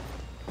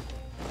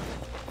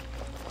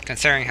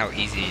 Considering how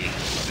easy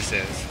this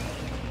is.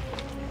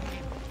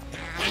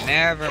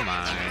 Never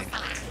mind.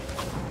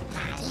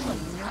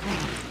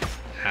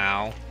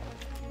 How?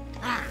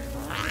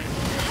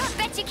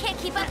 Bet you can't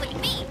keep up with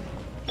me.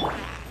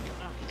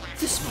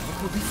 This one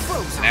will be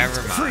frozen.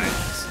 Never mind.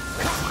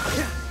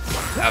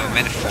 I have a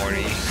minute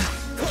 40.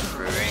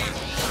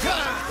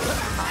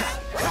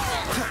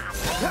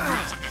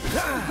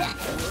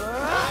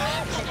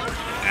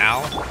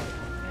 Ow.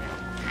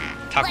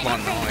 Talk while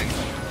annoying.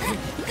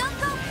 Go,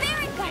 go,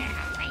 Baron.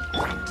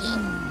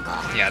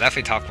 Yeah,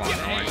 definitely talk while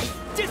annoying.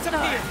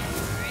 Disappear.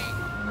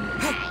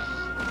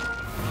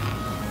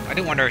 I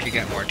do wonder if you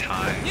get more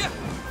time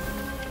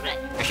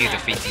if you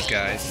defeat these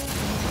guys.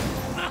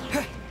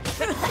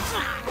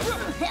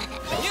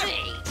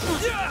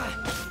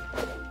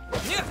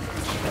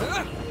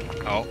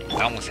 Oh,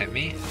 that almost hit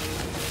me.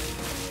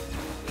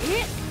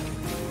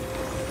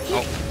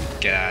 Oh,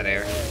 get out of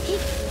there.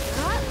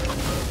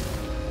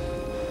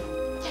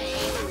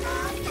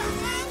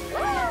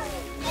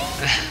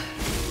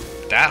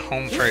 That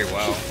homed very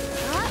well.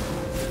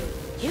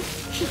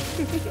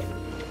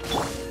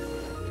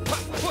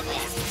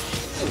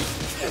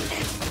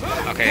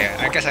 Okay,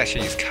 I guess I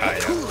should use Kaya.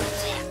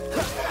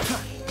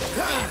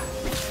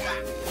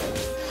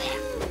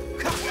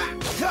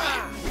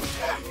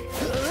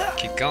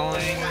 Keep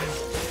going.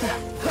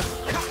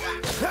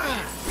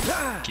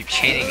 Keep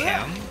chaining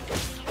him.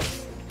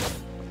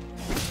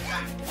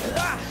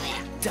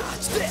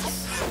 Dodge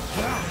this.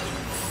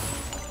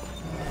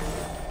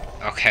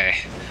 Okay,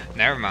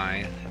 never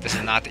mind. This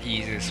is not the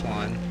easiest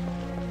one.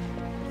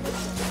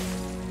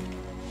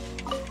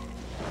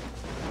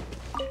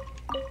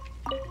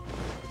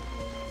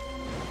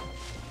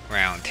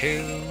 Round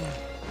 2.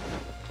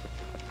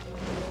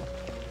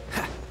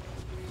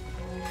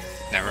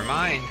 Never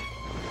mind.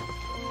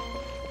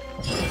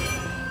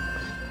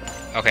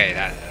 Okay,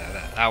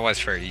 that was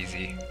very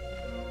easy.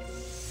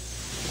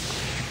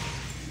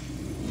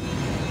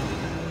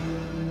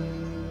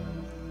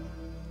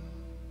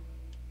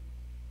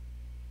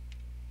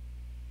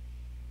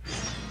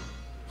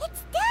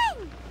 It's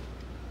done!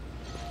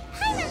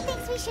 Paimon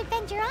thinks we should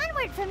venture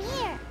onward from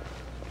here.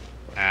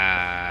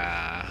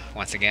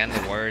 Once again,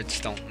 the words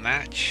don't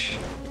match.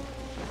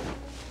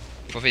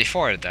 But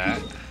before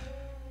that,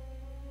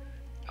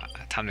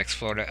 time to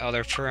explore the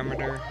other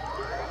perimeter.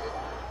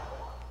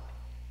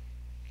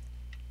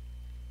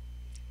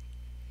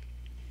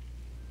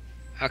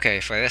 Okay,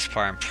 for this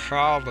part, I'm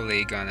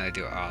probably gonna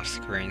do it off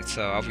screen,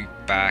 so I'll be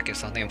back if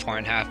something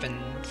important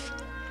happens.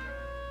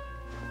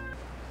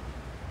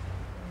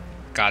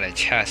 Got a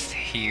chest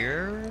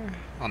here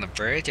on the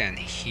bridge and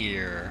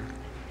here.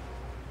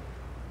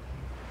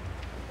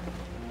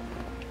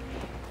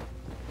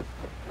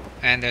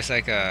 And there's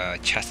like a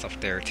chest up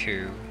there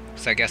too.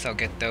 So I guess I'll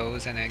get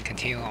those and then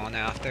continue on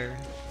after.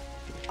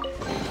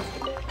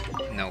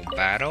 No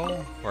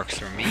battle. Works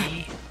for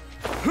me.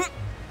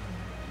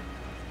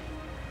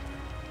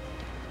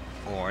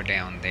 Or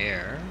down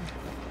there.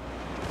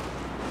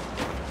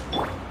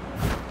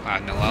 I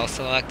have no L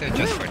selected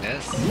just for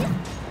this.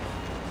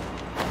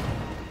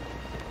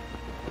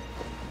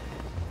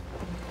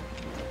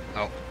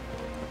 Oh.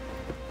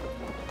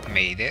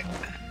 Made it.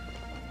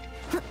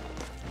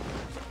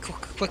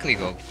 Quickly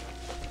go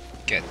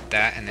get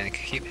that and then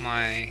keep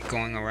my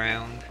going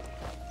around.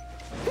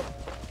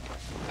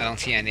 I don't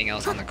see anything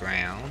else on the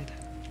ground.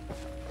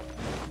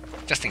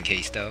 Just in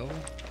case though.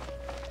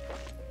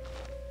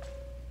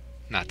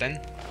 Nothing?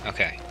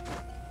 Okay.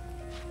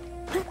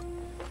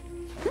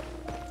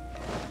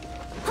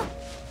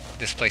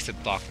 This place is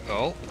blocked.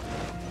 Oh!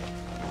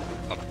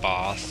 A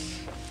boss.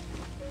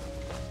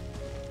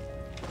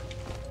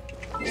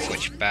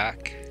 Switch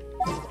back.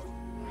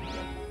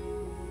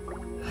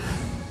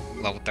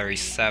 Level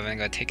 37,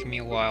 gonna take me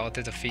a while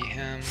to defeat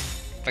him.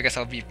 I guess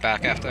I'll be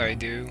back after I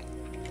do.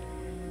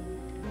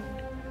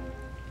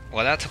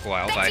 Well, that took a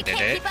while, but I did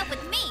it.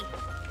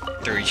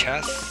 3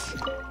 chests.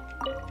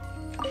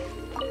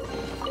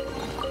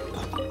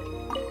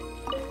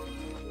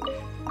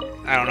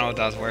 I don't know if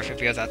that was worth it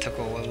because that took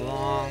a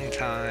long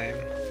time.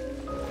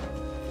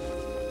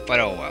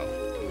 But oh well.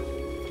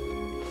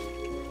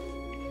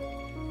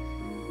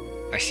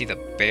 I see the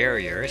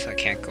barriers, I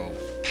can't go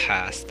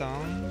past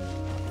them.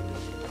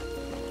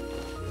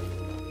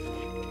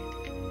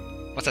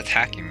 What's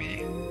attacking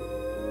me?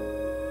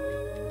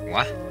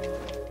 What?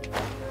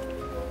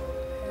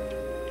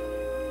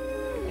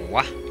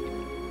 What?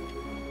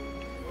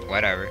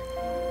 Whatever.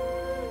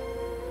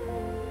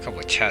 Couple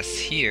of chests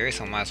here,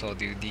 so I might as well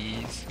do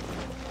these.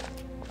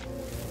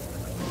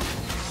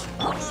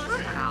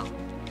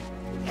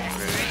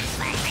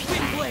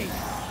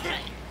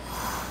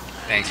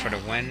 Thanks for the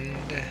wind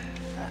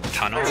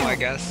tunnel, I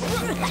guess.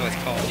 That's what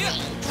it's called.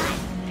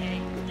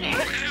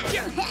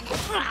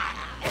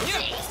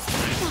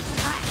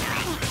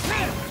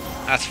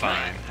 That's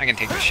fine. I can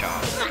take the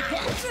shot.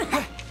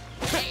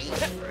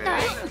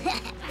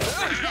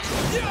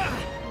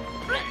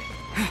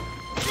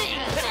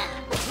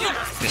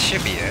 This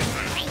should be it.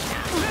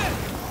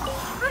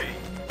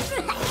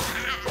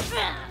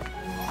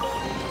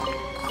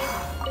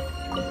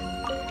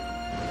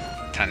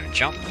 Time to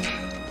jump.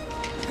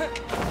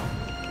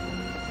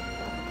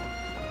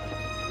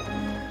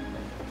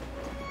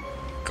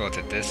 Go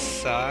to this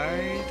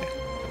side,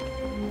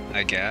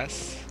 I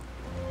guess.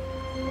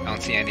 I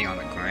don't see anything on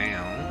the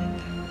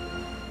ground.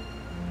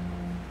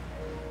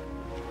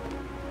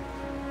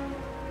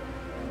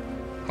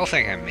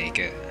 Hopefully I can make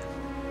it,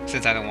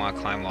 since I don't want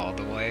to climb all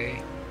the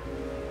way.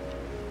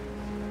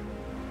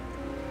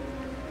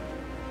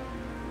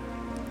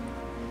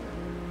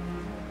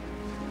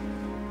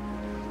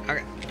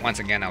 Okay, once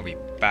again I'll be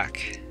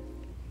back.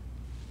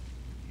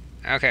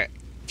 Okay,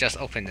 just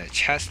open the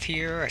chest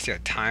here. I see a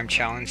time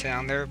challenge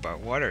down there, but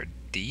what are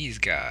these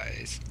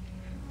guys?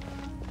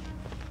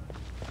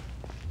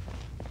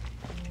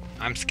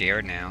 I'm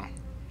scared now.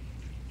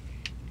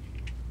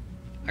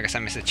 I guess I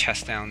missed a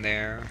chest down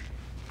there.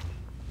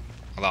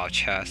 A lot of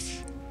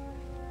chests.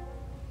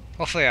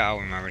 Hopefully I'll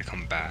remember to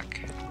come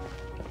back.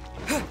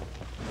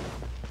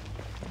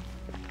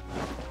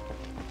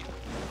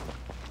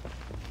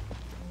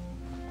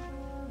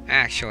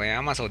 Actually,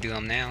 I might as well do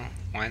them now.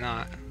 Why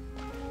not?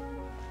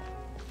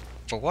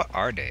 But what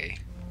are they?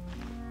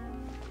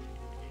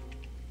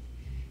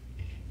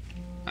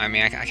 I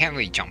mean, I can't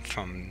really jump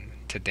from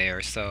to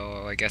there,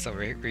 so I guess I'll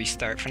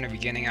restart from the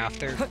beginning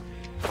after.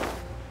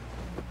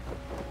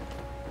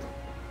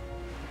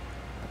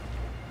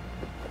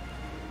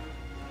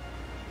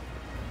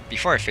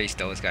 Before I face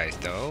those guys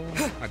though,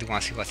 I do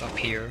want to see what's up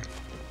here.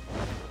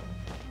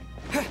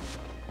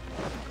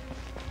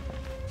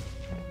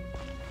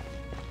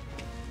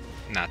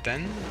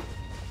 Nothing.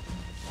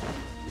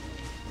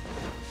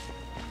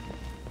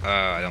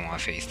 I don't want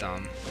to face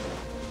them.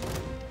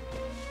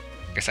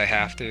 Guess I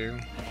have to.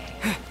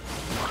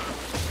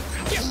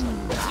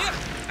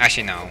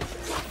 Actually, no.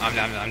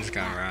 I'm just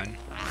gonna run.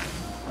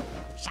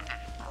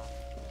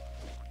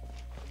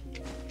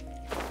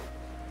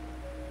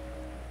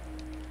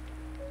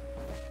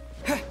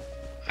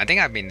 I think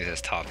I've been to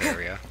this top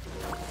area.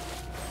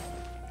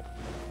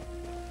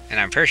 And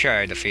I'm pretty sure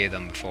I defeated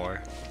them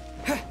before.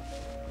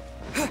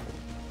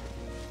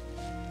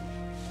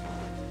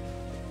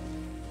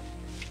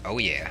 Oh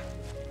yeah.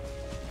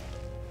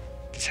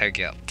 That's how you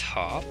get up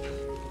top.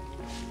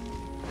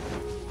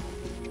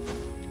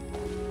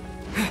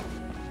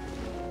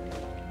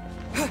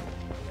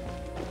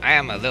 I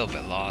am a little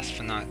bit lost,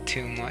 but not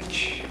too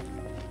much.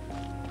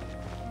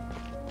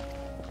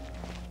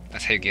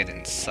 That's how you get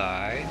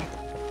inside.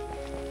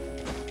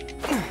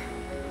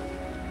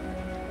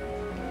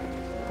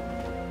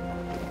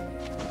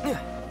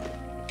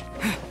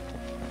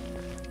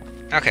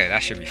 Okay,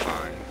 that should be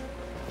fine.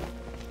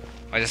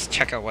 I'll just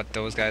check out what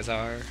those guys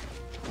are.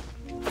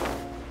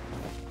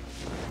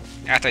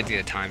 After I do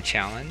the time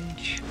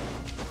challenge.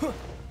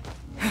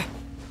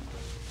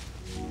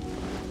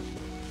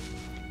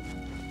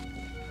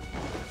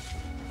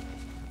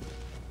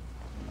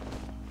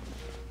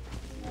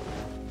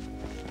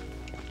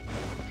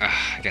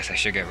 I guess I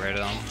should get rid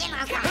of them.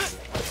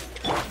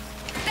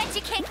 Bet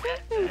you can't.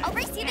 I'll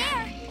race you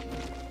there.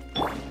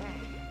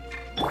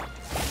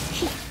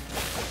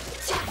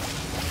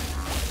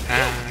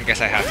 I guess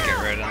I have to get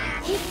rid of them.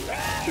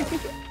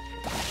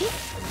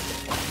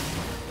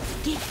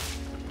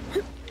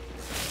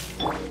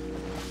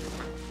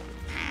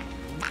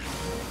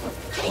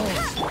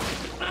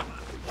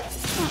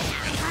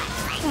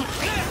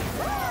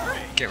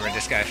 Get rid of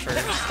this guy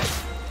first.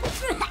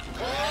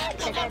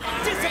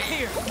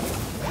 Disappear.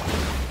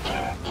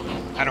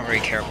 I don't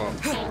really care about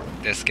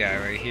this guy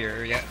right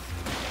here yet.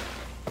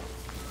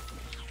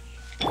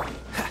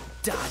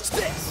 Dodge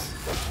this.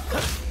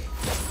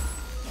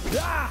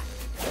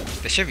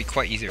 This should be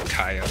quite easy to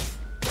Kaya.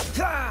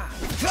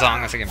 As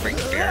long as I can break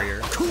the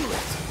barrier. Cool it.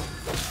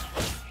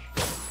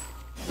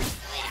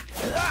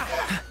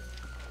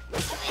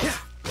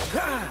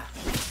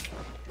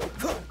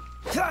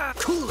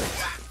 Cool it.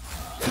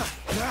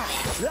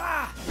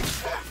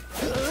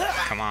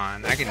 Come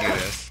on, I can do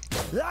this.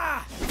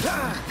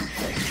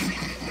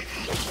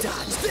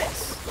 Dodge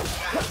this.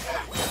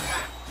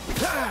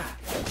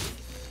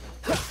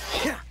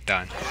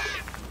 Done.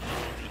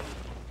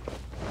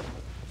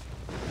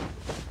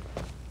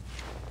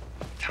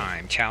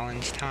 Time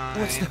challenge time.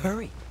 What's the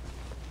hurry?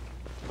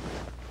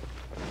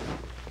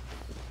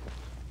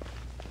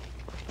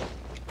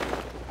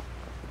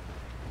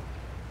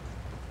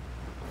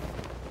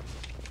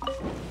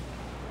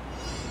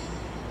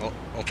 Oh,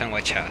 open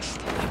what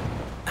chest?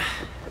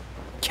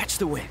 Catch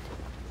the wind.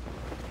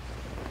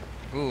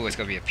 Ooh, it's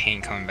gonna be a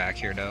pain coming back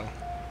here though.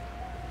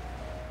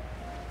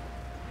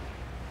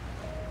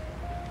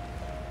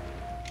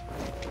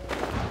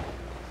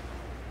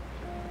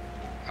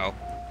 Oh.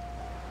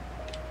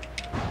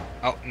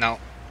 Oh, no.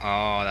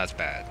 Oh, that's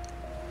bad.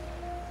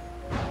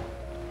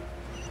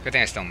 Good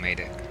thing I still made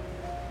it.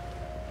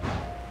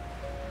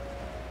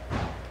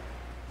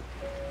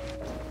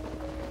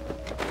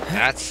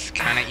 That's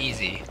kinda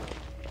easy.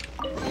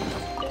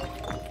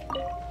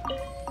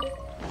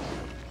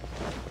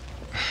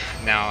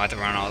 Now I have to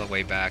run all the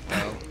way back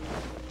though.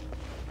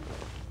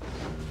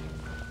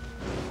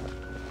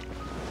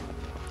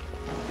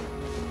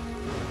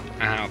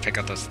 And I'll pick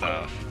up the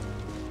stuff.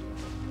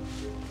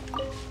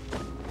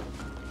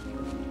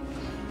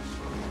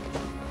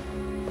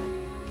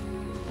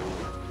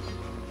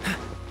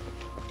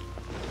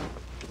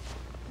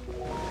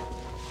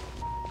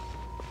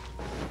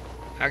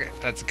 Okay,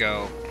 let's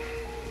go.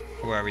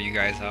 Whoever you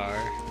guys are.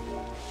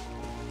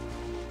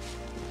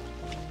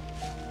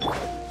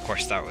 Of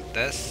course, start with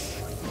this.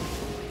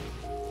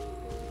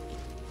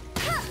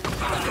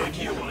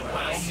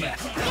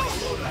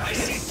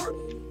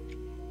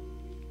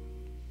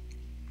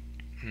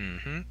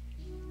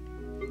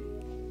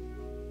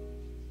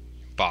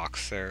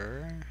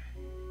 Boxer.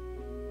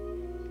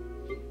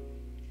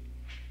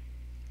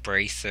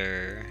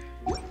 Bracer.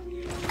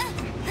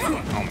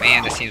 Oh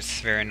man, this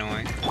seems very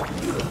annoying.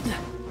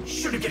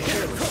 Shouldn't get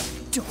careless.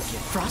 Don't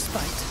get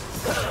frostbite.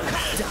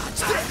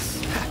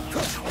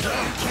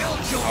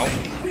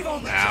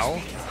 Oh.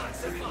 Ow.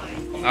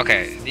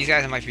 Okay, these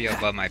guys might be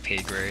above my pay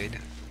grade.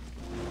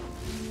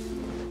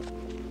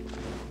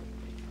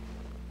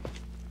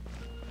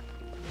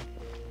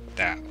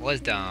 That was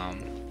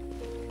dumb.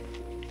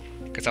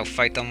 Guess I'll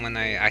fight them when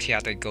I actually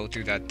have to go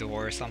through that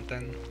door or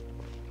something.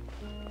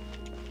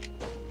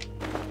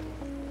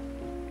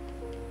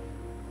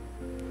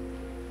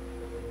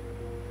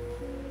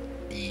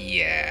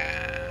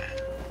 Yeah.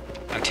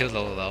 I'm too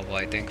low level,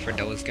 I think, for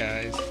those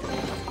guys.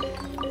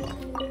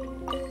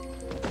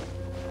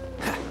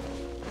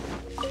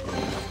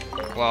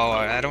 Well,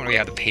 I don't really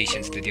have the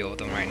patience to deal with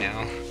them right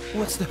now.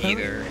 What's the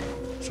either,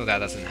 so that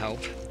doesn't help.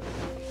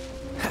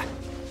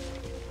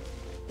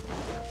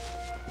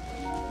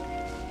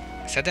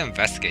 I said to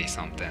investigate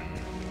something.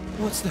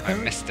 What's the I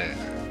hurry? missed it.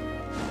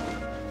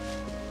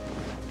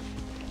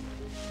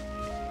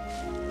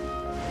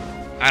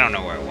 I don't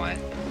know where it went.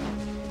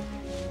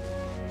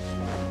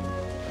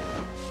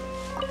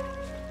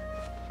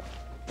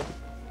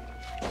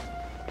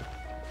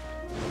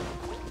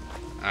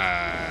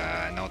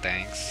 No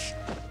thanks.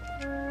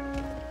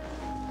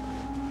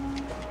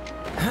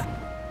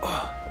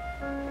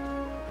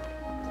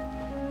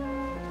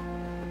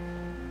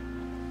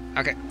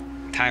 Okay,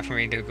 time for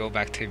me to go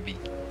back to the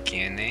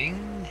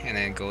beginning and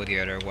then go the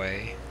other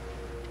way.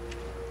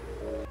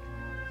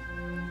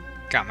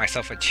 Got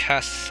myself a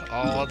chest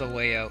all the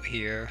way out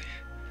here.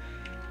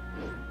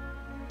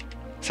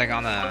 It's like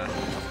on a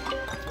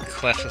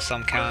cliff of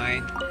some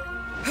kind.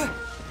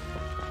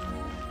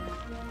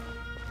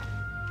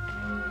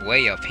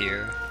 Way up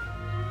here.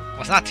 Well,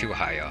 it's not too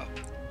high up.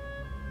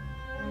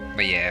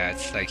 But yeah,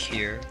 it's like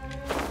here.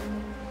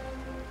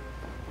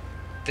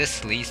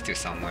 This leads to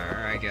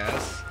somewhere, I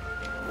guess.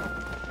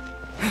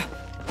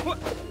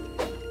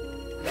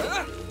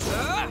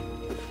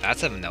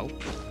 That's a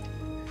nope.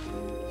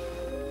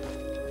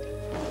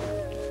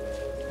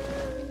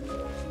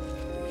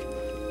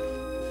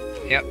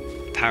 Yep,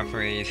 time for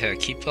me to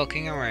keep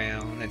looking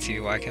around and see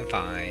what I can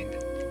find.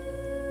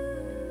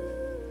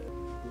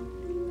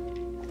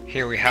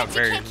 Here we have a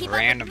very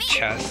random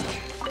chest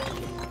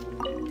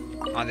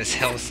on this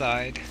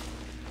hillside.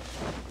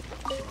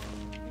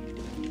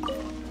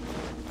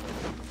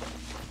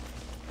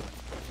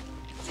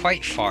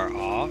 Quite far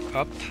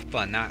up,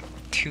 but not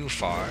too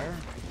far.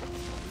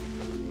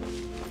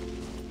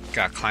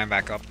 Gotta climb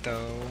back up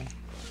though.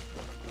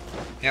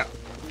 Yep,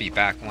 be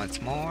back once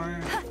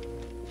more.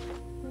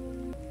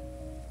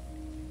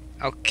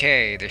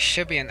 Okay, there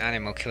should be an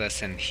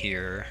Anemoculus in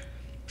here.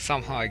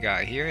 Somehow I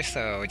got here,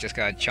 so I just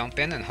gotta jump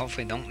in and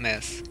hopefully don't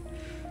miss.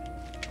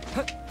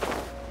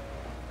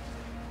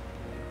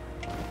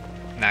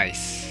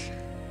 Nice.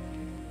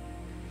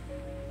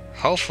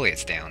 Hopefully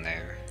it's down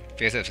there.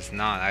 Because if it's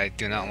not, I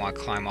do not want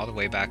to climb all the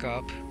way back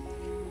up.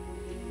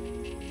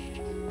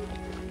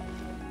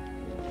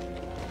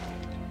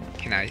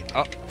 Can I?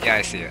 Oh, yeah,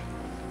 I see it.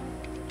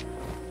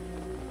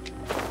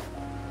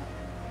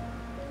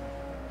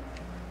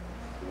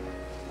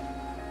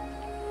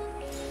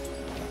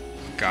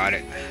 Got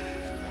it.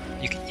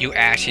 You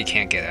actually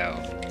can't get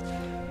out.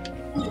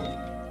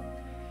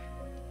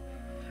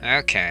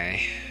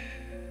 Okay.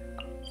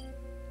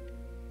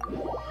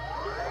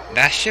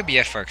 That should be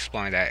it for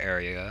exploring that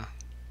area.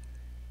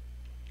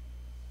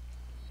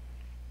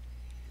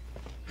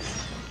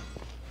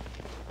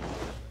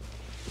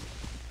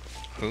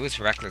 Who's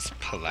Reckless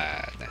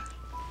Plaid?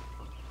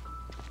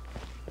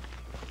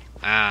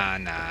 Ah,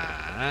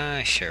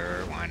 nah.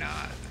 Sure, why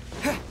not?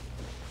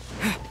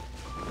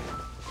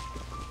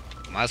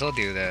 Might as well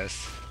do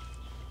this.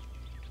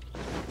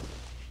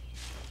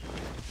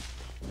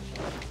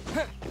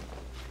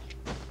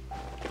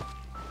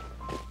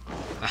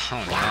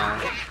 Oh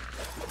no.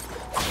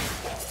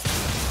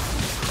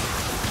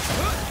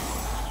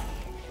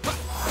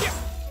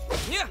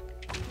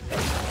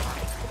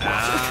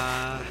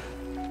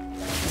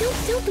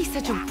 Don't be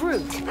such a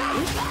brute.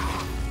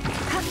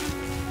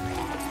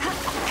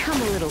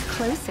 Come a little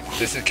closer.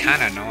 This is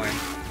kind of annoying.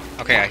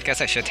 Okay, I guess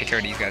I should take care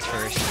of these guys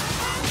first.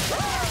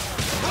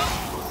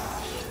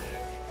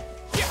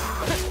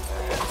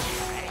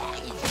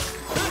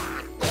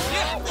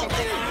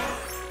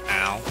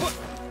 Ow.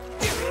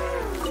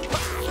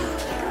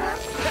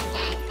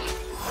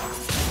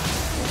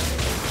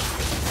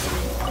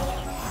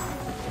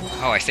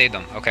 Oh, I saved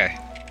them. Okay.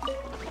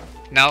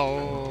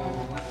 No.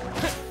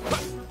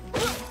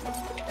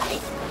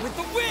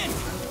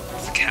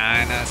 It's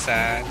kinda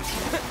sad.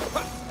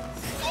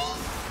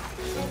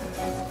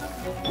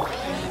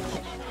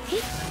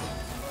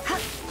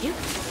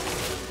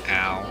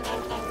 Ow.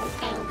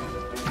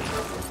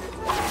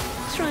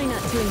 Try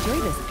not to enjoy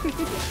this.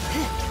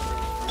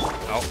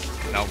 Oh,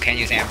 no, can't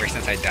use Amber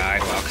since I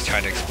died while I was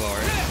trying to explore.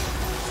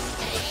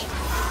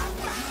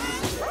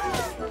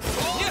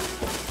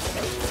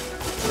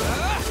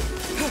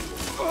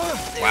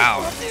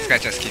 Wow, this guy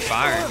just keeps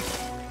firing.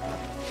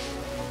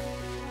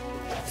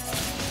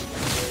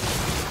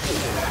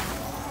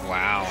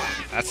 Wow,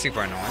 that's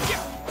super annoying.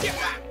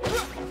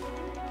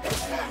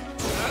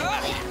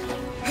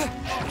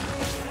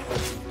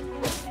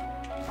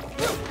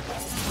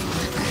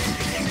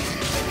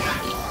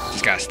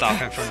 gotta stop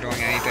him from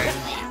doing anything.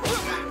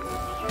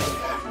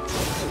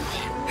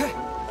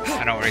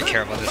 I don't really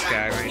care about this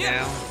guy right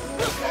now.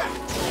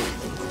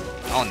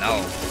 Oh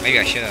no, maybe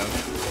I should have.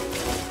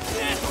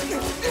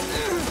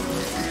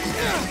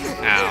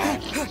 Ow.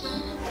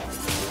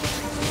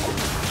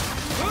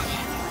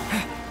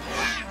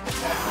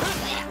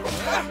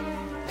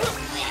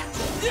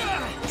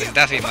 This is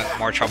definitely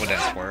more trouble than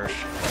it's worth.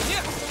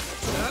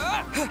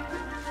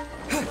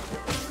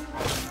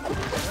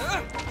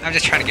 I'm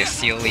just trying to get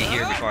Seelie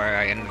here before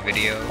I end the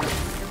video.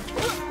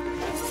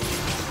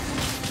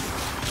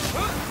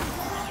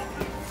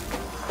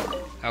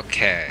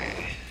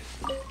 Okay.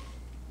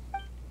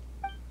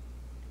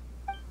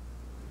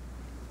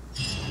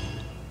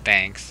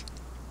 Thanks.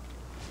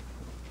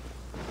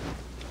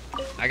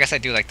 I guess I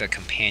do like the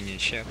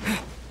companionship.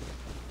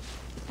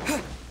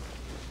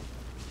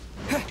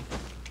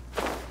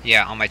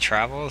 Yeah, on my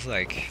travels,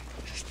 like,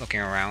 just looking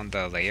around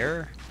the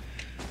lair,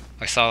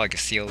 I saw like a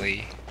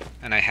Seelie,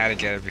 and I had to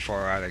get it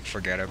before I like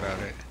forget about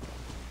it.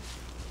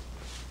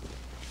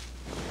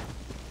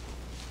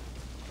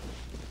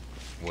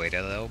 Wait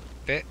a little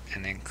bit,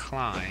 and then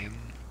climb.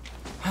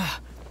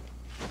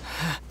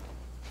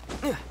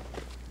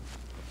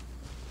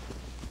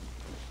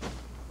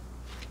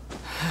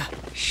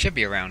 Should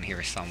be around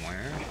here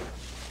somewhere.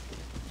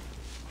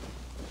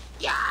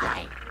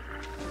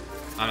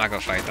 I'm not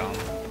gonna fight them.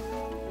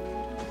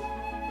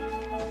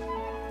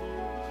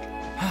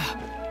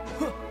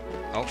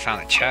 Oh,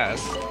 found a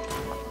chest.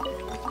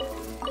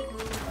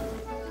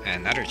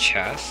 And another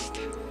chest.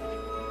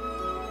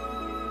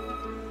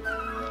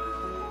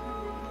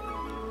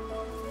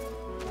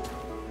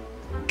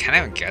 Can I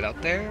even get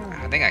up there?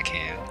 I think I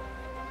can.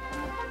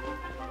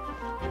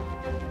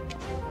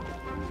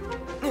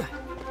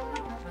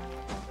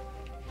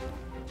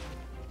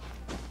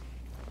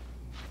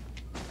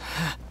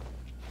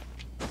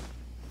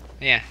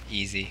 Yeah,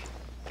 easy.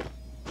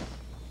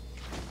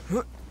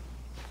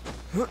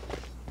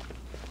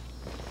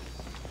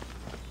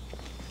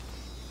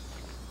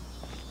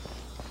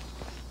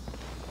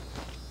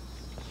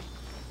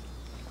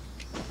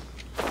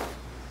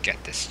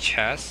 Get this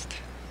chest.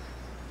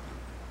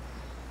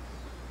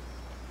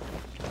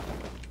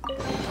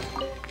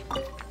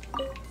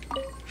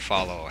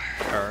 Follow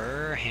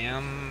her,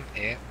 him,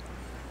 it.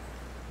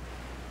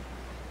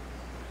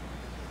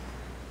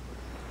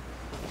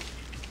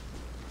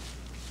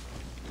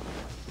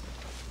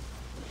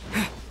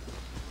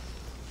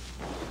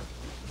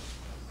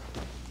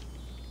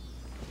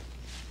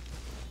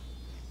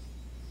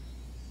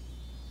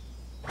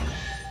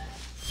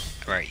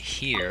 Right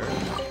here.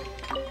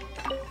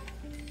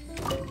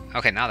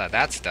 Okay, now that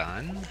that's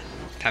done,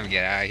 time to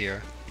get out of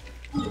here.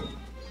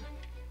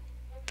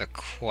 The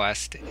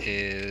quest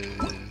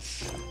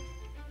is...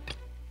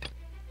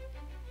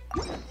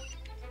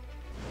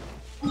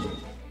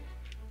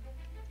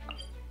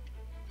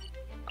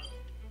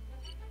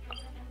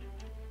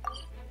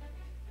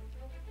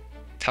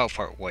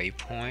 teleport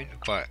waypoint,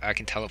 but I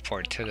can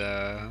teleport to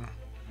the...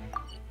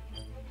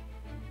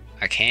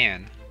 I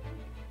can.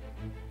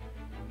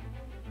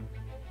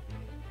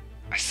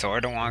 I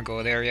sorta don't want to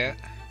go there yet.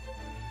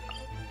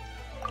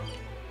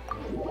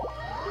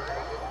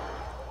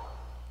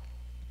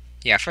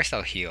 Yeah, first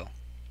I'll heal.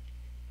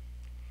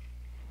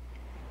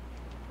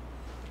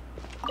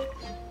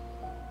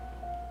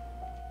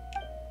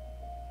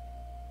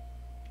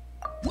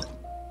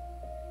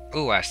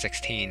 Ooh, I have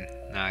 16.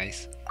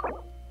 Nice.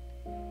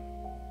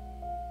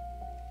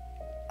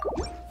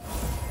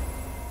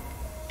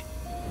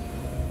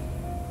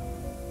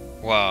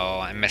 Whoa,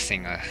 I'm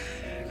missing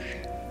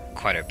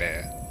quite a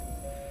bit.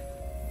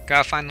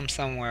 Gotta find them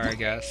somewhere, I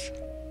guess.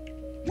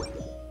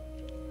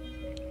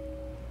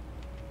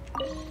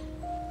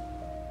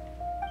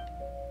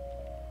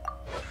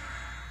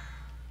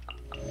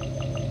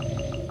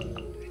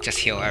 Just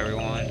heal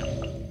everyone.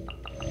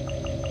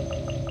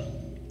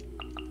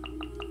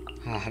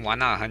 Oh, why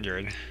not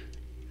 100?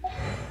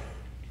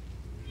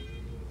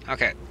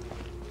 Okay.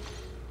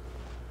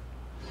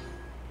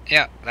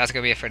 Yeah, that's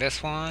gonna be it for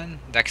this one.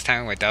 Next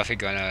time we're definitely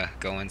gonna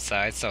go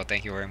inside, so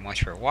thank you very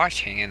much for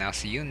watching, and I'll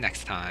see you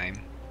next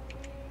time.